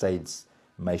you besides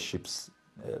my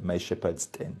shepherd's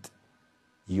tent.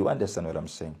 You understand what I'm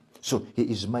saying? So he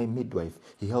is my midwife.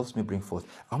 He helps me bring forth.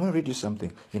 I want to read you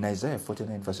something in Isaiah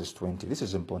 49 verses 20. This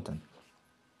is important.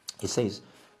 It says,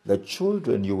 the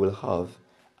children you will have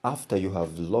after you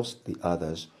have lost the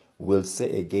others will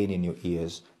say again in your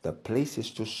ears, the place is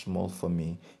too small for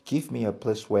me. Give me a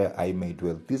place where I may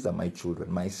dwell. These are my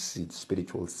children, my seed,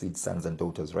 spiritual seed, sons and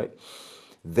daughters, right?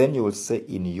 Then you will say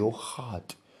in your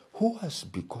heart, who has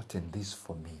begotten this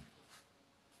for me?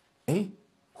 Eh?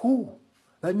 Who?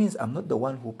 That means I'm not the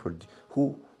one who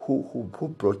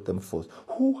brought them forth.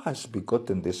 Who has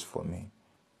begotten this for me?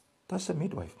 That's a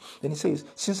midwife. Then he says,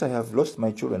 since I have lost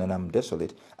my children and I'm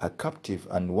desolate, a captive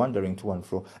and wandering to and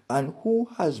fro, and who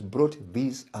has brought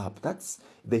these up? That's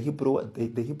the Hebrew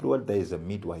word there is a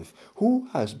midwife. Who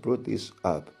has brought this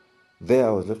up? There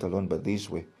I was left alone, but these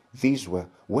were,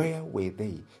 where were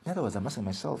they? In other words, I'm asking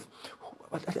myself,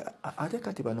 are they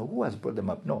captive? I know who has brought them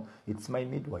up? No, it's my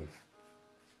midwife.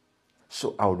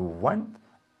 So I would want,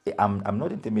 I'm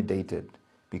not intimidated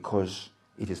because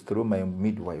it is through my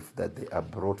midwife that they are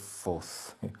brought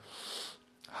forth.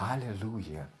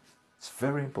 Hallelujah. It's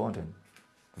very important.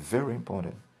 Very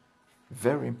important.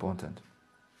 Very important.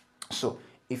 So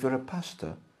if you're a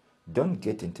pastor, don't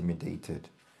get intimidated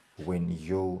when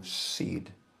your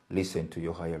seed listen to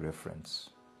your higher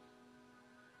reference.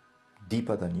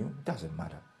 Deeper than you, doesn't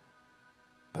matter.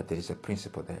 But there is a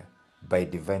principle there. By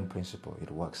divine principle, it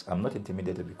works. I'm not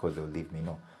intimidated because they'll leave me.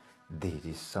 No. There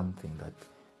is something that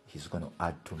he's going to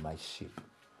add to my sheep,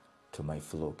 to my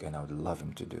flock, and I would love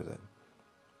him to do that.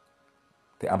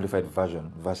 The Amplified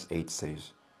Version, verse 8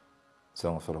 says,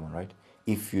 Song of Solomon, right?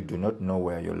 If you do not know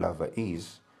where your lover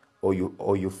is, or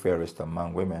you fairest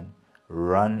among women,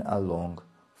 run along,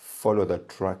 follow the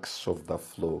tracks of the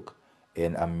flock,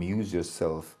 and amuse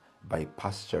yourself by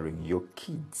pasturing your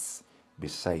kids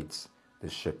besides the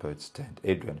shepherd's tent.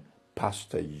 Adrian,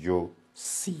 pastor your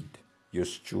seed, your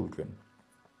children,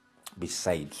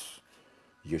 besides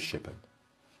your shepherd,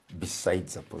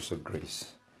 besides Apostle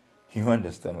Grace. You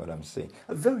understand what I'm saying?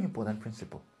 A very important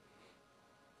principle.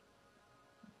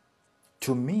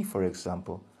 To me, for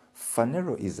example,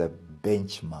 Phaneroo is a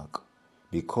benchmark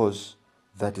because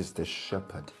that is the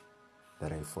shepherd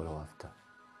that I follow after.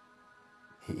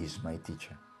 He is my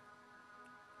teacher.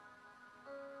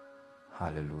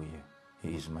 Hallelujah.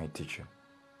 He is my teacher.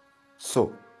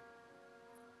 So,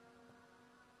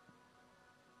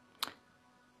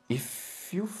 if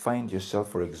you find yourself,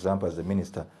 for example, as a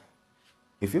minister,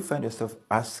 if you find yourself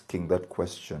asking that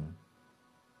question,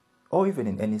 or even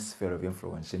in any sphere of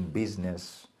influence, in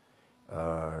business,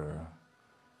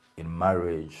 in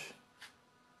marriage,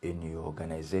 in your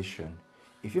organization,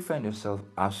 if you find yourself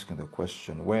asking the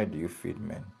question, where do you feed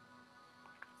men?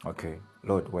 Okay,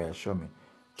 Lord, where? Show me.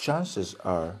 Chances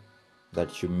are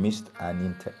that you missed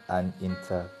an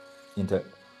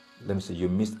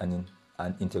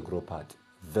integral part,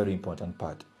 very important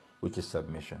part, which is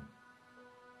submission.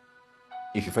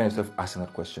 If you find yourself asking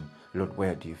that question, Lord,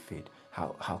 where do you feed?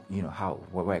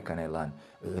 Where can I learn?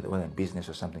 Whether in business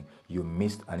or something, you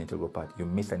missed an integral part. You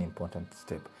missed an important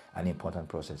step, an important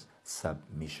process,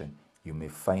 submission. You may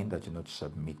find that you're not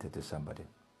submitted to somebody.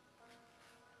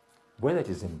 Whether it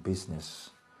is in business,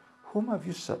 whom have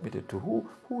you submitted to?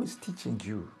 Who is teaching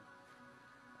you?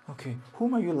 Okay,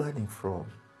 whom are you learning from?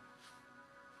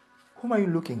 Whom are you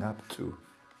looking up to?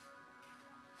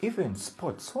 Even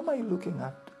sports, whom are you looking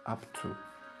up to?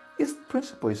 This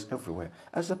principle is everywhere.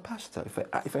 As a pastor,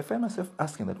 if I find myself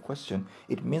asking that question,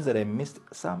 it means that I missed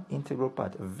some integral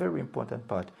part, a very important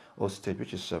part or stage,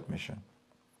 which is submission.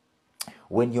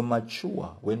 When you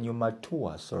mature,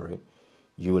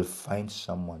 you will find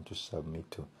someone to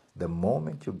submit to. The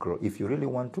moment you grow, if you really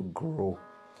want to grow,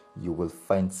 you will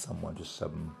find someone to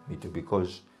submit to,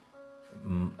 because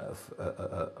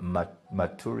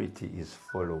maturity is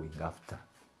following after.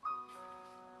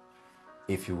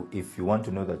 If you want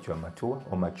to know that you are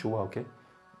mature, okay,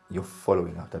 you're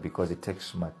following after, because it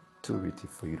takes maturity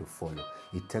for you to follow.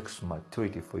 It takes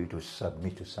maturity for you to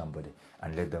submit to somebody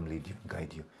and let them lead you and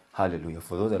guide you. Hallelujah.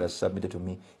 For those that are submitted to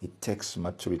me, it takes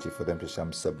maturity for them to say,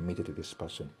 I'm submitted to this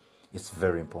person. It's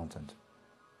very important.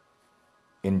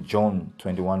 In John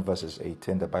 21 verses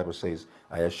 18, the Bible says,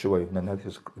 I assure you,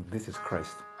 this is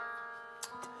Christ.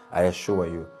 I assure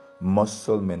you, most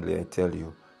solemnly I tell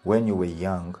you, when you were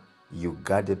young, you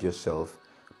guarded yourself,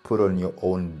 put on your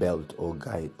own belt or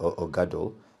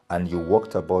girdle, and you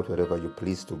walked about wherever you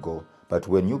pleased to go. But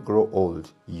when you grow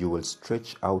old, you will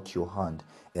stretch out your hand,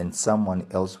 and someone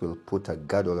else will put a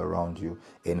girdle around you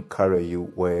and carry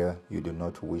you where you do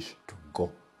not wish to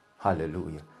go.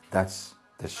 Hallelujah. That's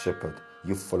the shepherd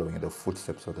you following the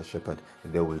footsteps of the shepherd.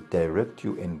 They will direct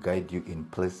you and guide you in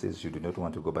places you do not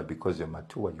want to go, but because you're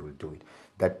mature, you will do it.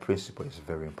 That principle is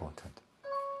very important.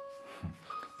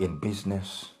 In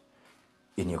business,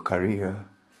 in your career,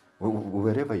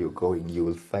 wherever you're going, you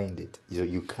will find it.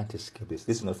 You can't escape this.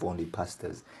 This is not for only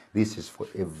pastors. This is for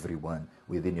everyone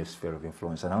within your sphere of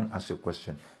influence. And I want to ask you a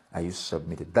question. Are you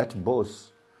submitted? That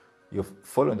boss, you're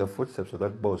following the footsteps of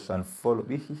that boss and follow.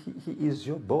 He is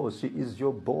your boss. He is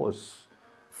your boss.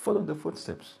 Follow the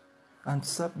footsteps and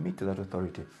submit to that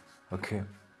authority. Okay?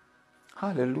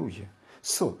 Hallelujah.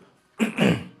 So,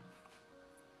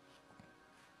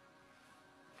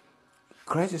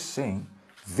 Christ is saying,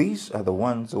 these are the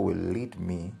ones who will lead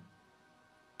me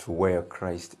to where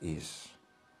Christ is.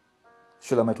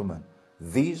 Shulamite woman,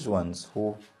 these are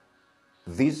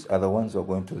the ones who are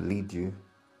going to lead you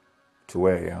to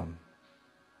where I am.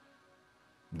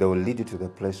 They will lead you to the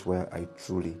place where I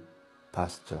truly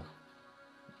pasture.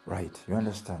 Right, you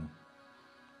understand?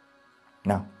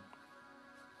 Now,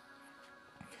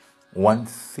 one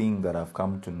thing that I've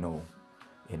come to know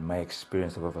in my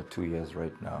experience of over 2 years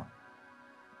right now,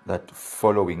 that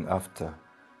following after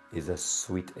is a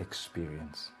sweet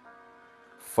experience.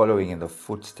 Following in the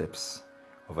footsteps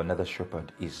of another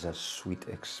shepherd is a sweet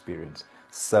experience.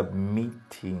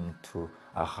 Submitting to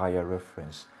a higher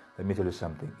reference, let me tell you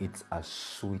something, it's a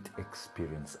sweet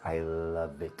experience. I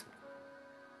love it.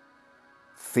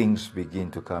 Things begin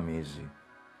to come easy.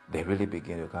 They really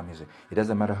begin to come easy. It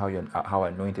doesn't matter how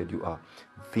anointed you are.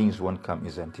 Things won't come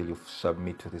easy until you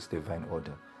submit to this divine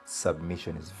order.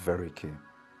 Submission is very key.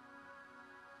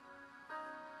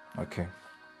 Okay?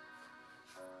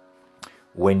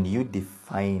 When you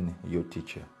define your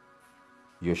teacher,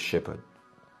 your shepherd,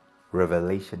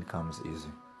 revelation comes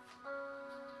easy.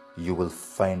 You will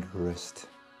find rest.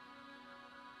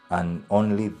 And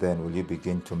only then will you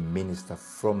begin to minister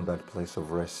from that place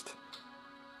of rest.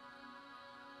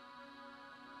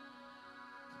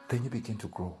 Then you begin to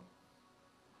grow.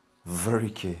 Very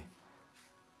key.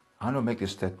 I want to make a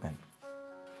statement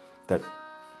that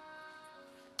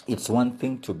it's one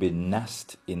thing to be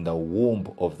nursed in the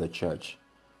womb of the church,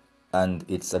 and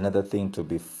it's another thing to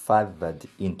be fathered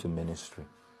into ministry.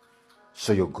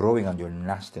 So you're growing and you're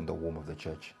nursed in the womb of the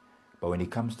church. But when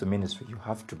it comes to ministry, you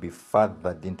have to be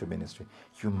fathered into ministry.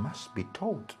 You must be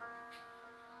taught.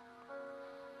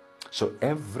 So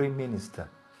every minister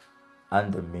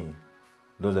under me,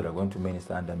 those that are going to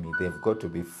minister under me, they've got to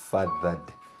be fathered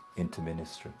into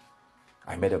ministry.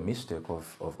 I made a mistake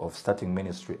of starting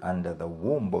ministry under the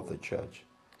womb of the church.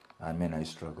 I mean, I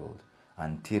struggled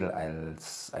until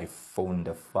I found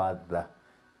a father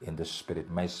in the spirit,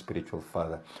 my spiritual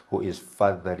father, who is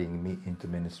fathering me into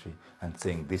ministry and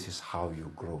saying, this is how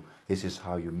you grow. This is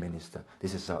how you minister.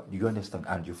 This is how you understand,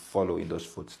 and you follow in those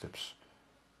footsteps.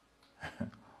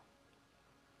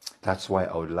 That's why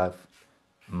I would love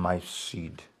my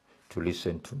seed to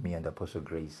listen to me and Apostle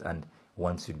Grace. And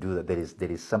once you do that,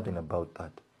 there is something about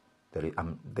that.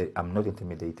 I'm not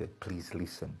intimidated. Please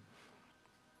listen.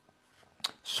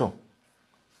 So,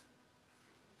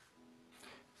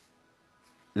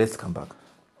 let's come back.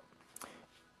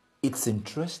 It's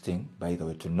interesting, by the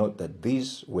way, to note that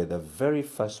these were the very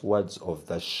first words of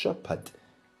the shepherd.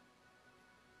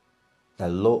 The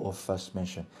law of first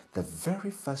mention. The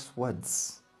very first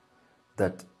words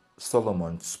that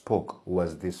Solomon spoke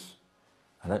was this.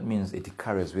 And that means it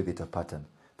carries with it a pattern.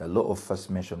 The law of first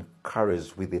mention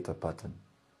carries with it a pattern.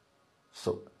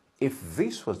 So if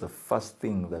this was the first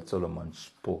thing that Solomon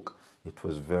spoke, it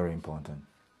was very important.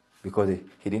 Because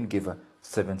he didn't give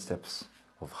 7 steps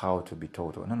of how to be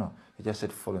taught. No. He just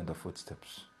said follow in the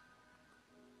footsteps.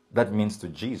 That means to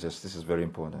Jesus, this is very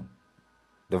important.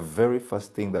 The very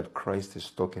first thing that Christ is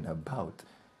talking about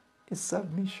is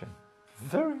submission.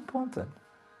 Very important.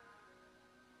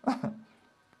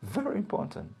 Very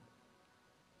important.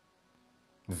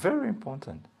 Very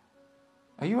important.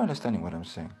 Are you understanding what I'm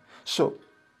saying? So,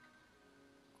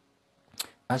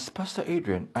 as Pastor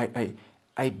Adrian,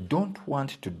 I don't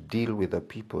want to deal with the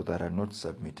people that are not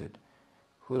submitted,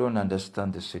 who don't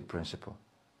understand the seed principle.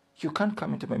 You can't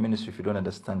come into my ministry if you don't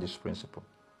understand this principle.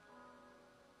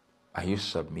 Are you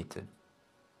submitted?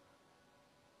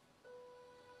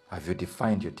 Have you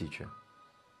defined your teacher?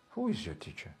 Who is your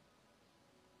teacher?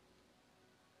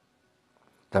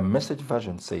 The Message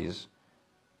version says,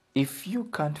 if you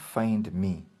can't find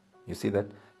me, you see that,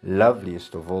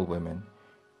 loveliest of all women,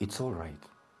 it's all right.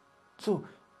 So,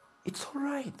 it's all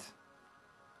right.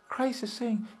 Christ is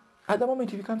saying, at the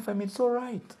moment if you can't find me, it's all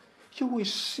right. You were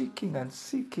seeking and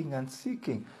seeking and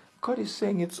seeking. God is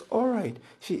saying it's all right.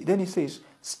 Then he says,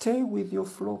 stay with your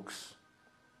flocks.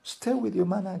 Stay with your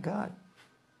man of God.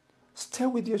 Stay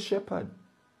with your shepherd.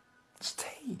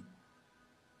 Stay.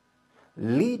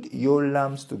 Lead your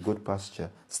lambs to good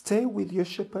pasture. Stay with your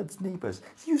shepherd's neighbors.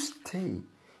 You stay.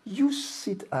 You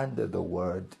sit under the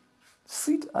word.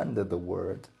 Sit under the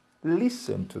word.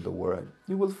 Listen to the word.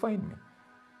 You will find me.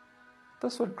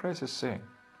 That's what Christ is saying.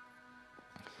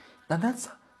 And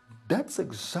that's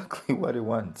exactly what he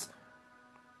wants.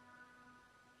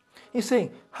 He's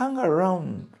saying, hang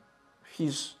around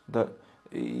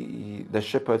the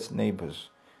shepherd's neighbors.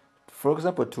 For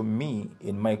example, to me,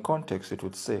 in my context, it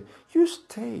would say, you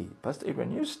stay, Pastor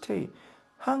Adrian, you stay.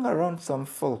 Hang around some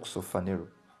folks of Phaneroo.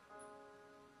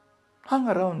 Hang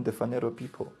around the Phaneroo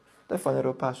people, the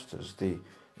Phaneroo pastors,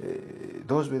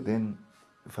 those within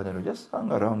Phaneroo. Just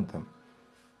hang around them.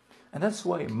 And that's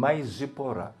why my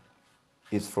Zipporah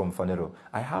is from Phaneroo.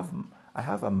 I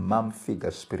have a mom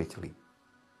figure spiritually,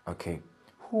 okay,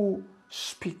 who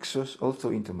speaks us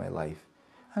also into my life.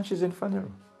 And she's in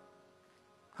Phaneroo.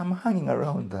 I'm hanging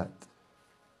around that.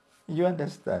 You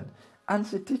understand? And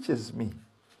she teaches me.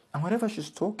 And whenever she's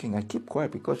talking, I keep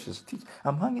quiet because she's teaching.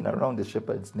 I'm hanging around the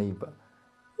shepherd's neighbor.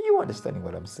 You understanding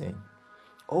what I'm saying?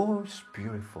 Oh, it's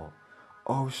beautiful.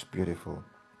 Oh, it's beautiful.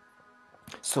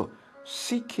 So,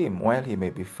 seek him while he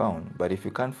may be found. But if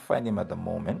you can't find him at the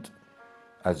moment,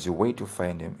 as you wait to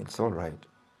find him, it's all right.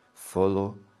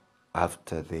 Follow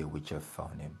after they which have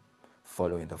found him.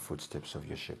 Follow in the footsteps of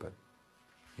your shepherd.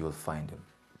 You will find him.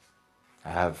 I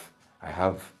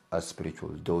have a spiritual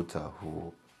daughter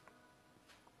who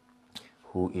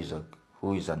is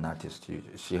an artist.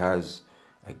 She has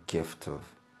a gift of,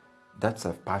 that's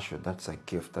a passion, that's a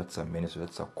gift, that's a ministry,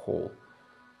 that's a call.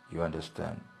 You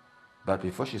understand? But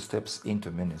before she steps into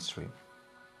ministry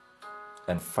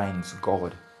and finds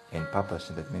God and purpose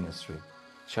in that ministry,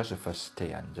 she has to first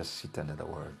stay and just sit under the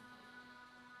word.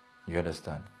 You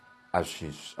understand? As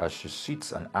she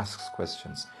sits and asks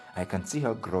questions, I can see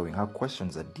her growing. Her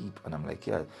questions are deep. And I'm like,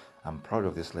 yeah, I'm proud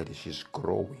of this lady. She's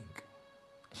growing.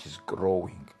 She's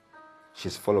growing.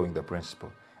 She's following the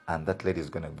principle. And that lady is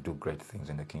going to do great things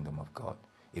in the kingdom of God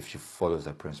if she follows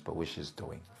the principle, which she's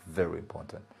doing. Very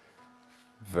important.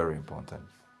 Very important.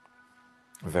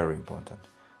 Very important.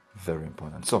 Very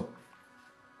important. So,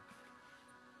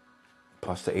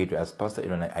 Pastor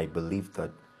Adrian, I believe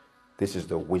that this is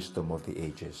the wisdom of the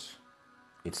ages.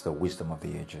 It's the wisdom of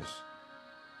the ages.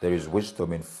 There is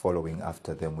wisdom in following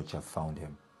after them which have found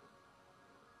him.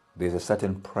 There's a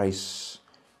certain price.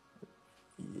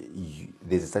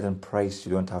 There's a certain price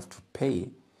you don't have to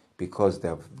pay because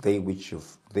they which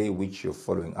you're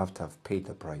following after have paid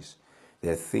the price.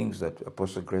 There are things that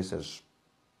Apostle Grace has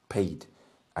paid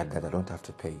and that I don't have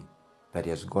to pay, that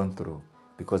he has gone through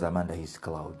because I'm under his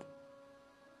cloud.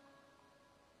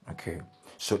 Okay,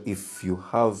 so if you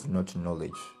have not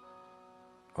knowledge,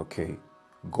 okay,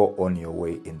 go on your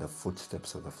way in the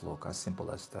footsteps of the flock. As simple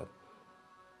as that.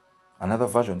 Another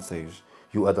version says,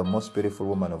 you are the most beautiful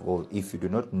woman of all. If you do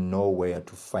not know where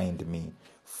to find me,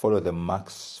 follow the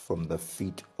marks from the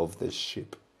feet of the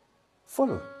sheep.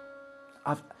 Follow.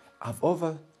 I've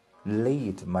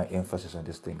overlaid my emphasis on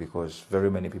this thing because very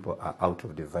many people are out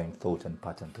of divine thought and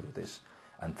pattern through this.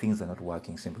 And things are not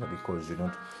working simply because you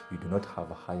do not have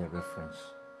a higher reference.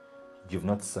 You've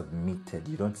not submitted.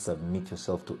 You don't submit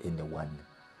yourself to anyone.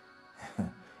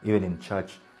 Even in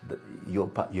church, you're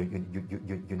not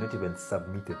even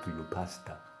submitted to your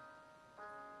pastor.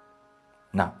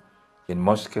 Now, in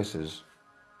most cases,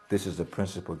 this is the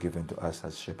principle given to us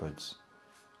as shepherds.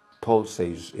 Paul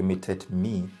says, imitate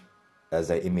me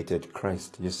as I imitate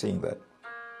Christ. You're saying that.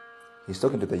 He's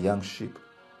talking to the young sheep,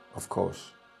 of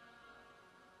course.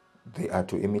 They are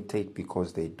to imitate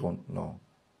because they don't know.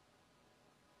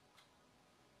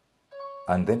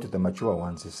 And then to the mature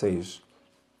ones, he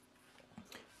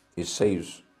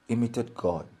says, imitate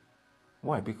God.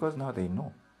 Why? Because now they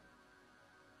know.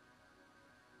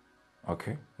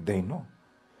 Okay? They know.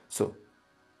 So,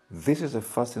 this is the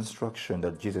first instruction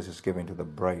that Jesus is giving to the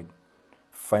bride.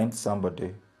 Find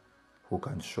somebody who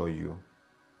can show you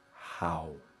how.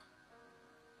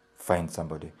 Find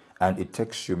somebody. And it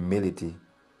takes humility.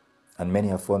 And many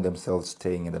have found themselves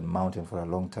staying in the mountain for a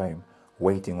long time,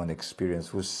 waiting on experience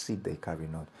whose seed they carry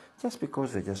not, just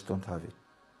because they just don't have it.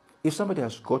 If somebody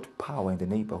has got power in the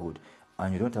neighborhood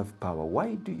and you don't have power,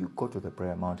 why do you go to the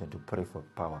prayer mountain to pray for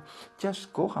power?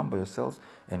 Just go humble yourself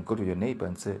and go to your neighbor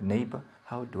and say, neighbor,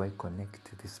 how do I connect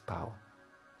to this power?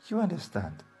 You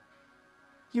understand?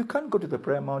 You can't go to the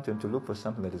prayer mountain to look for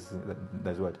something that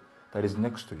is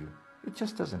next to you. It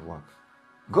just doesn't work.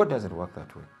 God doesn't work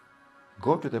that way.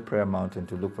 Go to the prayer mountain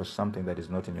to look for something that is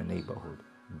not in your neighborhood.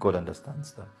 God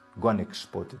understands that. Go and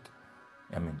export it.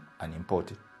 And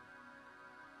import it.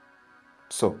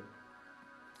 So,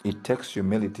 It takes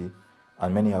humility,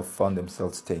 and many have found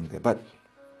themselves staying there. But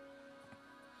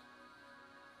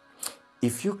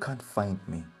if you can't find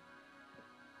me,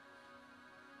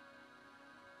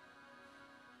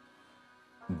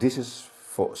 this is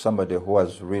for somebody who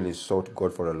has really sought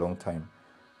God for a long time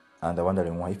and they're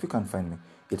wondering why. If you can't find me,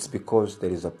 it's because there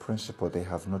is a principle they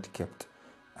have not kept.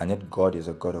 And yet God is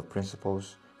a God of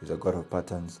principles, He's a God of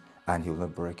patterns, and He will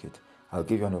not break it. I'll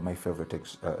give you one of my favorite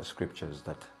scriptures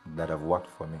that have worked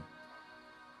for me.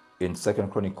 In 2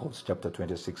 Chronicles chapter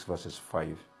 26 verses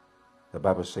 5, the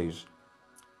Bible says,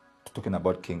 talking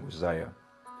about King Uzziah,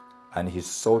 and he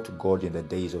sought God in the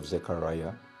days of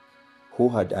Zechariah, who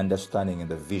had understanding in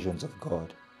the visions of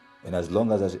God. And as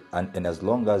long as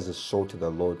he sought the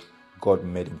Lord, God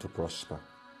made him to prosper.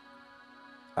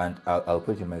 And I'll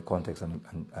put it in my context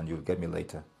and you'll get me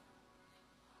later.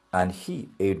 And he,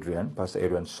 Pastor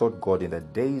Adrian, sought God in the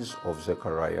days of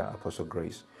Zechariah, Apostle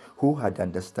Grace, who had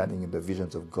understanding in the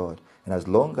visions of God. And as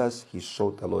long as he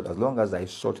sought the Lord, as long as I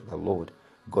sought the Lord,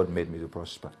 God made me to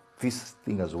prosper. This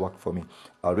thing has worked for me.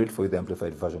 I'll read for you the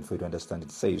Amplified Version for you to understand.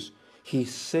 It says, he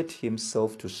set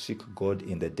himself to seek God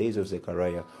in the days of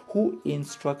Zechariah, who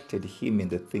instructed him in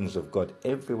the things of God.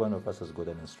 Every one of us has got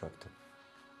an instructor.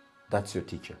 That's your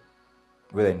teacher.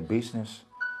 Whether in business,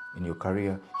 in your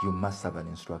career, you must have an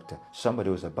instructor.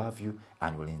 Somebody who's above you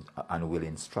and will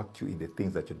instruct you in the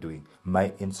things that you're doing.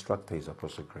 My instructor is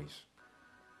Apostle Grace,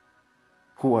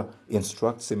 who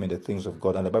instructs him in the things of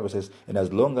God. And the Bible says, and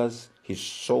as long as he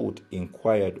sought,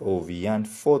 inquired, or yearned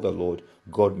for the Lord,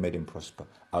 God made him prosper.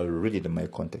 I'll read it in my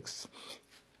context.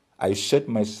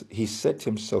 Adrian set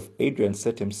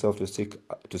himself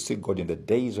to seek God in the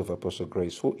days of Apostle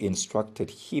Grace, who instructed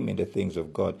him in the things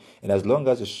of God. And as long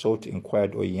as he sought,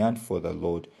 inquired, or yearned for the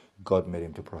Lord, God made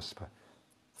him to prosper.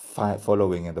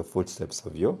 Following in the footsteps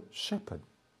of your shepherd.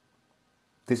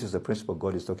 This is the principle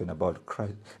God is talking about.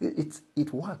 Christ.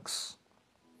 It works.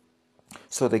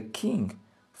 So the king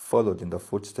followed in the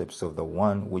footsteps of the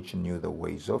one which knew the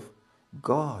ways of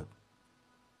God.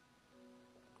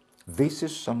 This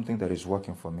is something that is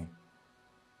working for me.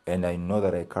 And I know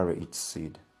that I carry its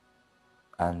seed.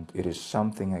 And it is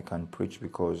something I can preach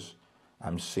because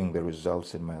I'm seeing the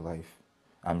results in my life.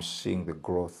 I'm seeing the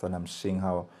growth, and I'm seeing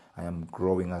how I am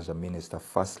growing as a minister.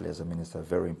 Firstly, as a minister,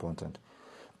 very important.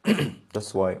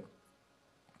 That's why,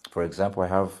 for example, I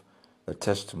have a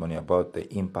testimony about the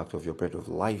impact of your bread of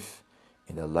life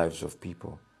in the lives of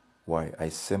people. Why? I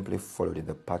simply followed in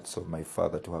the paths of my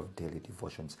father to have daily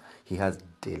devotions. He has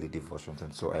daily devotions,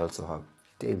 and so I also have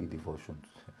daily devotions.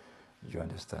 You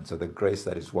understand? So the grace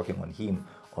that is working on him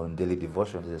on daily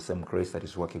devotions is the same grace that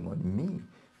is working on me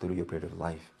through your period of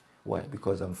life. Why?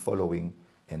 Because I'm following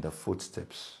in the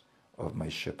footsteps of my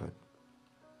shepherd.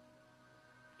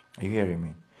 Are you hearing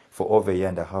me? For over a year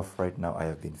and a half right now, I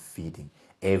have been feeding.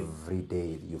 Every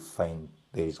day you find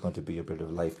there is going to be a period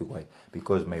of life. Why?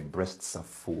 Because my breasts are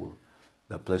full.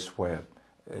 The place where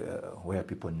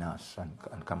people nurse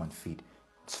and come and feed,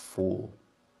 it's full.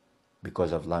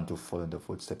 Because I've learned to follow in the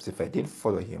footsteps. If I didn't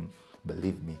follow him,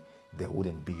 believe me, there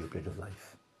wouldn't be a bread of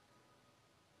life.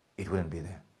 It wouldn't be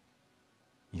there.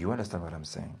 You understand what I'm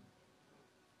saying?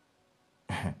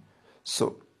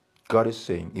 So, God is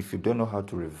saying, if you don't know how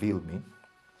to reveal me,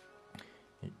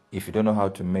 if you don't know how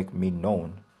to make me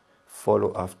known,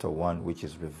 follow after one which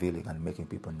is revealing and making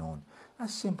people known.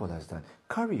 As simple as that.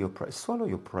 Carry your pride, swallow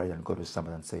your pride and go to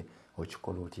someone and say,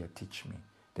 Ochikolotia, teach me.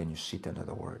 Then you sit under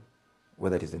the word.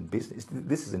 Whether it is in business,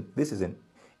 this is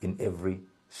in every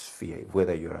sphere.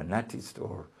 Whether you're an artist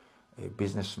or a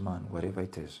businessman, whatever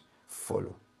it is,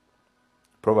 follow.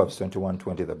 Proverbs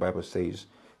 21:20, the Bible says,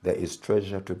 there is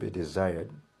treasure to be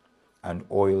desired and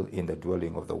oil in the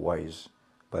dwelling of the wise,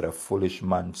 but a foolish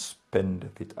man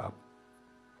spendeth it up.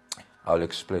 I'll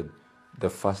explain. The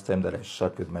first time that I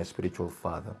sat with my spiritual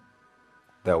father,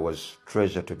 there was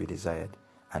treasure to be desired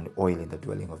and oil in the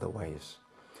dwelling of the wise.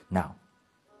 Now,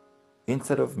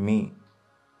 instead of me,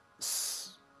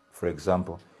 for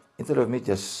example, instead of me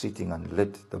just sitting and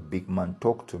let the big man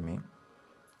talk to me,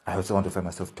 I also want to find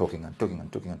myself talking and talking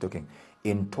and talking and talking.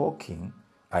 In talking,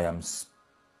 I am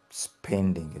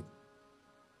spending it,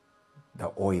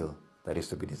 the oil that is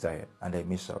to be desired, and I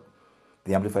miss out.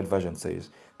 The Amplified Version says,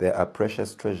 there are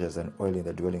precious treasures and oil in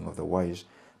the dwelling of the wise,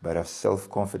 but a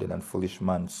self-confident and foolish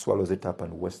man swallows it up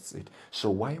and wastes it. So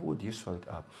why would you swallow it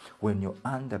up? When you're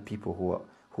under people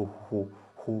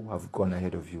who have gone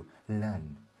ahead of you,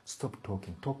 learn. Stop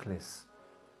talking. Talk less.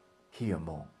 Hear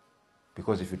more.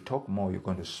 Because if you talk more, you're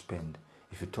going to spend.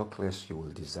 If you talk less, you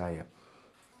will desire.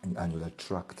 And you'll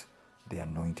attract the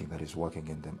anointing that is working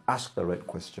in them. Ask the right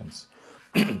questions.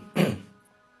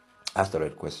 Ask the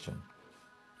right question.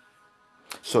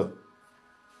 So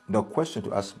the question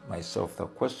to ask myself, the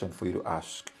question for you to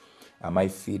ask, am I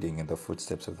feeding in the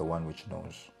footsteps of the one which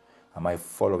knows? Am I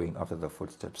following after the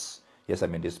footsteps? Yes,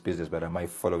 I'm in this business, but am I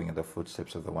following in the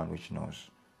footsteps of the one which knows?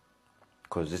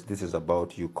 Because this is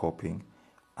about you copying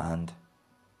and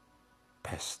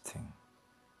pasting.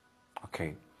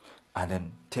 Okay? And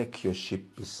then take your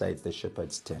sheep besides the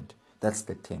shepherd's tent. That's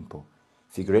the temple.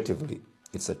 Figuratively,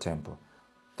 it's a temple.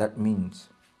 That means,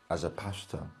 as a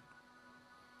pastor,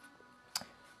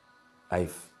 I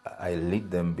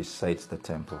lead them besides the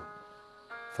temple.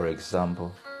 For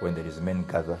example, when there is men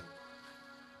gather,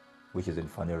 which is in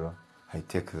Phaneroo, I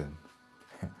take them.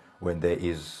 When there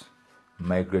is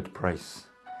my great price,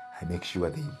 I make sure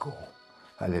they go.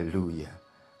 Hallelujah.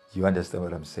 You understand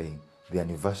what I'm saying? The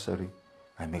anniversary,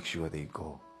 I make sure they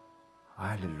go.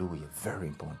 Hallelujah. Very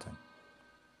important.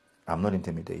 I'm not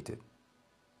intimidated.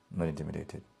 I'm not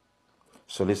intimidated.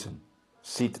 So listen,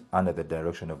 sit under the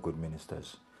direction of good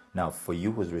ministers. Now, for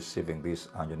you who's receiving this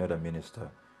and you're not a minister,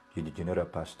 you're not a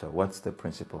pastor, what's the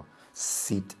principle?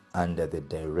 Sit under the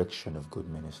direction of good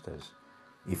ministers.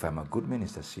 If I'm a good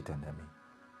minister, sit under me.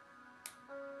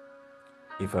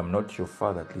 If I'm not your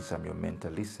father, at least I'm your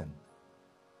mentor. Listen.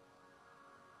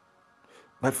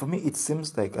 But for me, it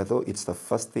seems like, although it's the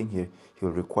first thing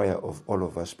he'll require of all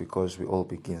of us, because we all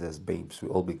begin as babes. We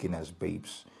all begin as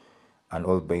babes. And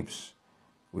all babes,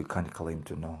 we can't claim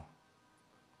to know.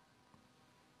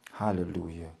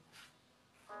 Hallelujah.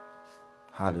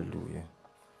 Hallelujah.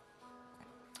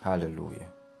 Hallelujah.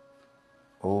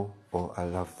 Oh, I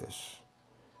love this.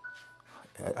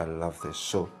 I love this.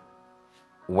 So,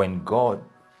 when God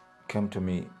came to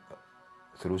me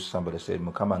through somebody, said,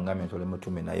 "Mukama ngame ntole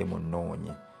mutume naye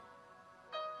munonye,"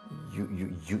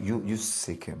 you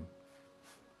seek him.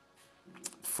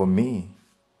 For me,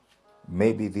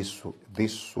 maybe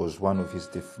this was one of his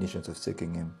definitions of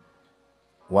seeking him,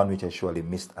 one which I surely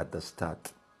missed at the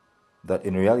start. That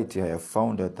in reality, I have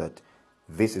found out that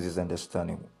this is his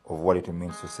understanding of what it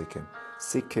means to seek him.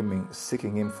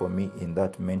 Seeking him for me in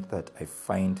that meant that I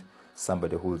find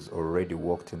somebody who's already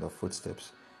walked in the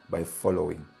footsteps by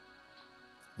following.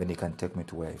 Then he can take me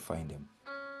to where I find him.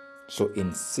 So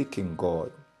in seeking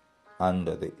God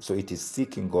so it is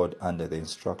seeking God under the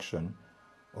instruction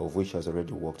of which has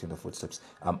already walked in the footsteps.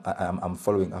 I'm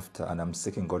following after, and I'm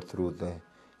seeking God through the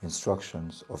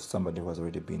instructions of somebody who has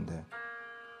already been there.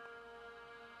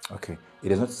 Okay,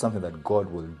 it is not something that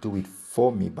God will do it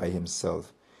for me by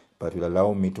himself, but will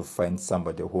allow me to find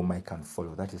somebody whom I can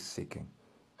follow. That is seeking.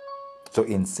 So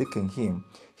in seeking him,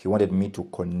 he wanted me to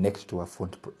connect to a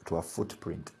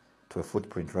footprint,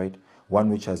 right? One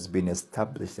which has been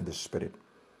established in the spirit.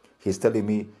 He's telling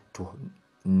me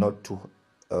not to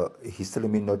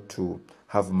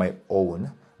have my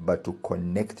own, but to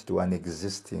connect to an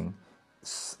existing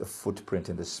footprint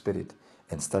in the spirit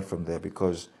and start from there,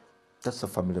 because that's the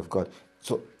family of God.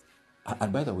 So,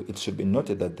 and by the way, it should be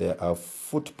noted that there are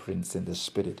footprints in the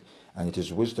spirit, and it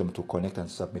is wisdom to connect and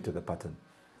submit to the pattern.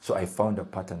 So I found a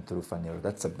pattern through Phaneroo.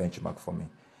 That's a benchmark for me.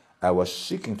 I was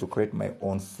seeking to create my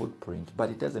own footprint, but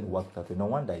it doesn't work that way. No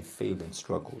wonder I failed and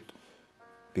struggled,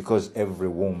 because every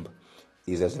womb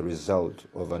is as a result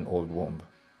of an old womb.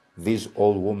 These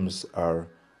old wombs are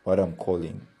what I'm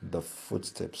calling the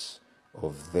footsteps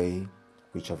of they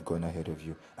which have gone ahead of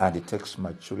you. And it takes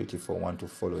maturity for one to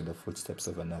follow in the footsteps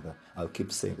of another. I'll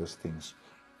keep saying those things.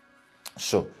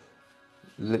 So,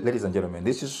 ladies and gentlemen,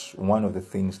 this is one of the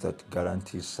things that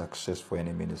guarantees success for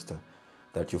any minister,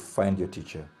 that you find your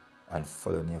teacher and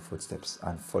follow in their footsteps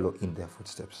and follow in their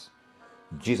footsteps.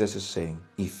 Jesus is saying,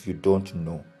 if you don't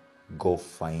know, go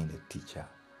find a teacher.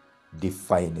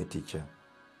 Define a teacher.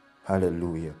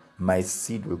 Hallelujah. My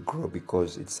seed will grow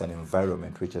because it's an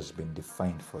environment which has been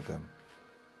defined for them.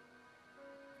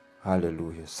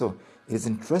 Hallelujah. So it's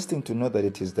interesting to know that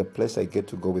it is the place I get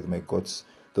to go with my goats,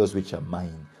 those which are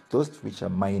mine. Those which are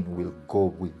mine will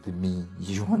go with me.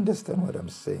 You understand what I'm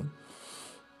saying?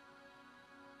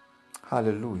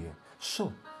 Hallelujah.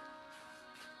 So,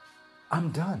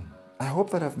 I'm done. I hope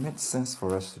that I've made sense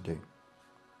for us today.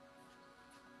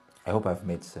 I hope I've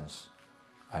made sense.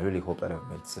 I really hope that I've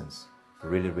made sense.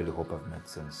 Really, really hope I've made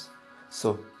sense.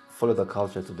 So, follow the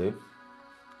culture today.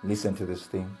 Listen to this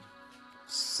thing.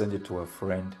 Send it to a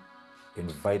friend.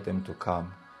 Invite them to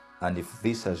come. And if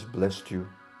this has blessed you,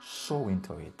 sow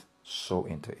into it. Sow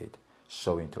into it.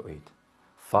 Sow into it.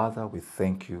 Father, we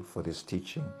thank you for this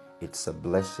teaching. It's a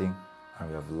blessing, and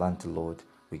we have learned, Lord.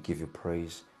 We give you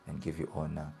praise and give you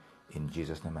honor. In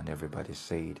Jesus' name, and everybody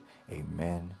said,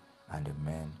 amen and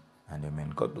amen and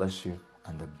amen. God bless you,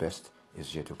 and the best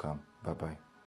is yet to come. Bye-bye.